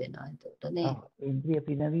ගන්න වෙනවා එතකොට නේ. ඉන්ද්‍රිය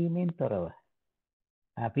පිනවීමෙන් තොරව.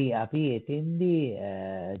 අපි එතෙන්දී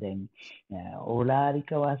දැන් ඕලාරික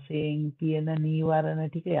වශයෙන් කියන නීවරණ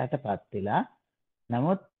ටික යටපත් වෙලා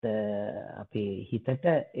නමුත් අපේ හිතට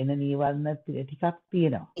එන නීවරණ ටිකක්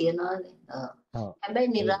තියෙනවා. තියෙනවානේ. හැබැයි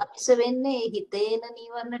නිරාමිස වෙන්නේ හිතේ එන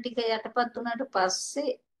නීවරණ ටික යටපත් වුණාට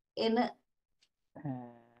පස්සේ එන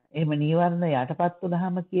එහෙම නීවරණ යටපත්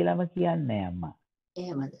වුනහම කියලාම කියන්නේ අම්මා.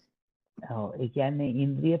 එහෙමද? ඔව් ඒ කියන්නේ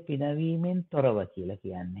ඉන්ද්‍රිය පිනවීමෙන් තොරව කියලා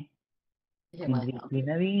කියන්නේ. ඉන්ද්‍රිය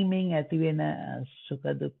පිනවීමෙන් ඇති වෙන සුඛ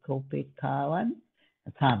දුක්ඛ උපේක්ඛාවන්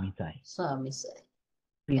සාමිසයි. සාමිසයි.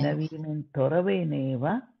 පිනවීමෙන් තොර වෙන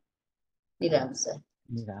ඒවා නිරාමිසයි.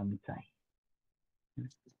 නිරාමිසයි.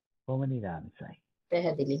 කොහොම නිරාමිසයි.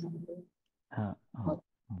 පැහැදිලි හම්බුනේ.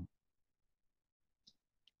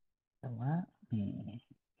 තමයි මේ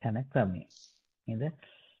යන ක්‍රමය. නේද?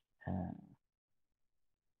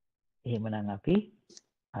 එහෙමනම් අපි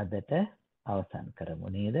අදට අවසන් කරමු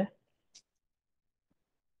නේද?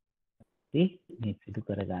 මේ සිදු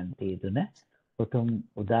කරගන්න තියෙන උතුම්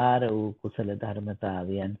උදාර වූ කුසල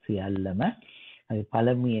ධර්මතාවයන් සියල්ලම අපි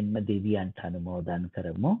පළමුවෙන්ම දෙවියන්ට අනුමෝදන්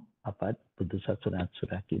කරමු. අපත් බුදු සසුනත්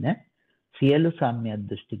සුරකින්න සියලු සම්‍යක්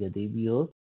දෘෂ්ටික දෙවියෝ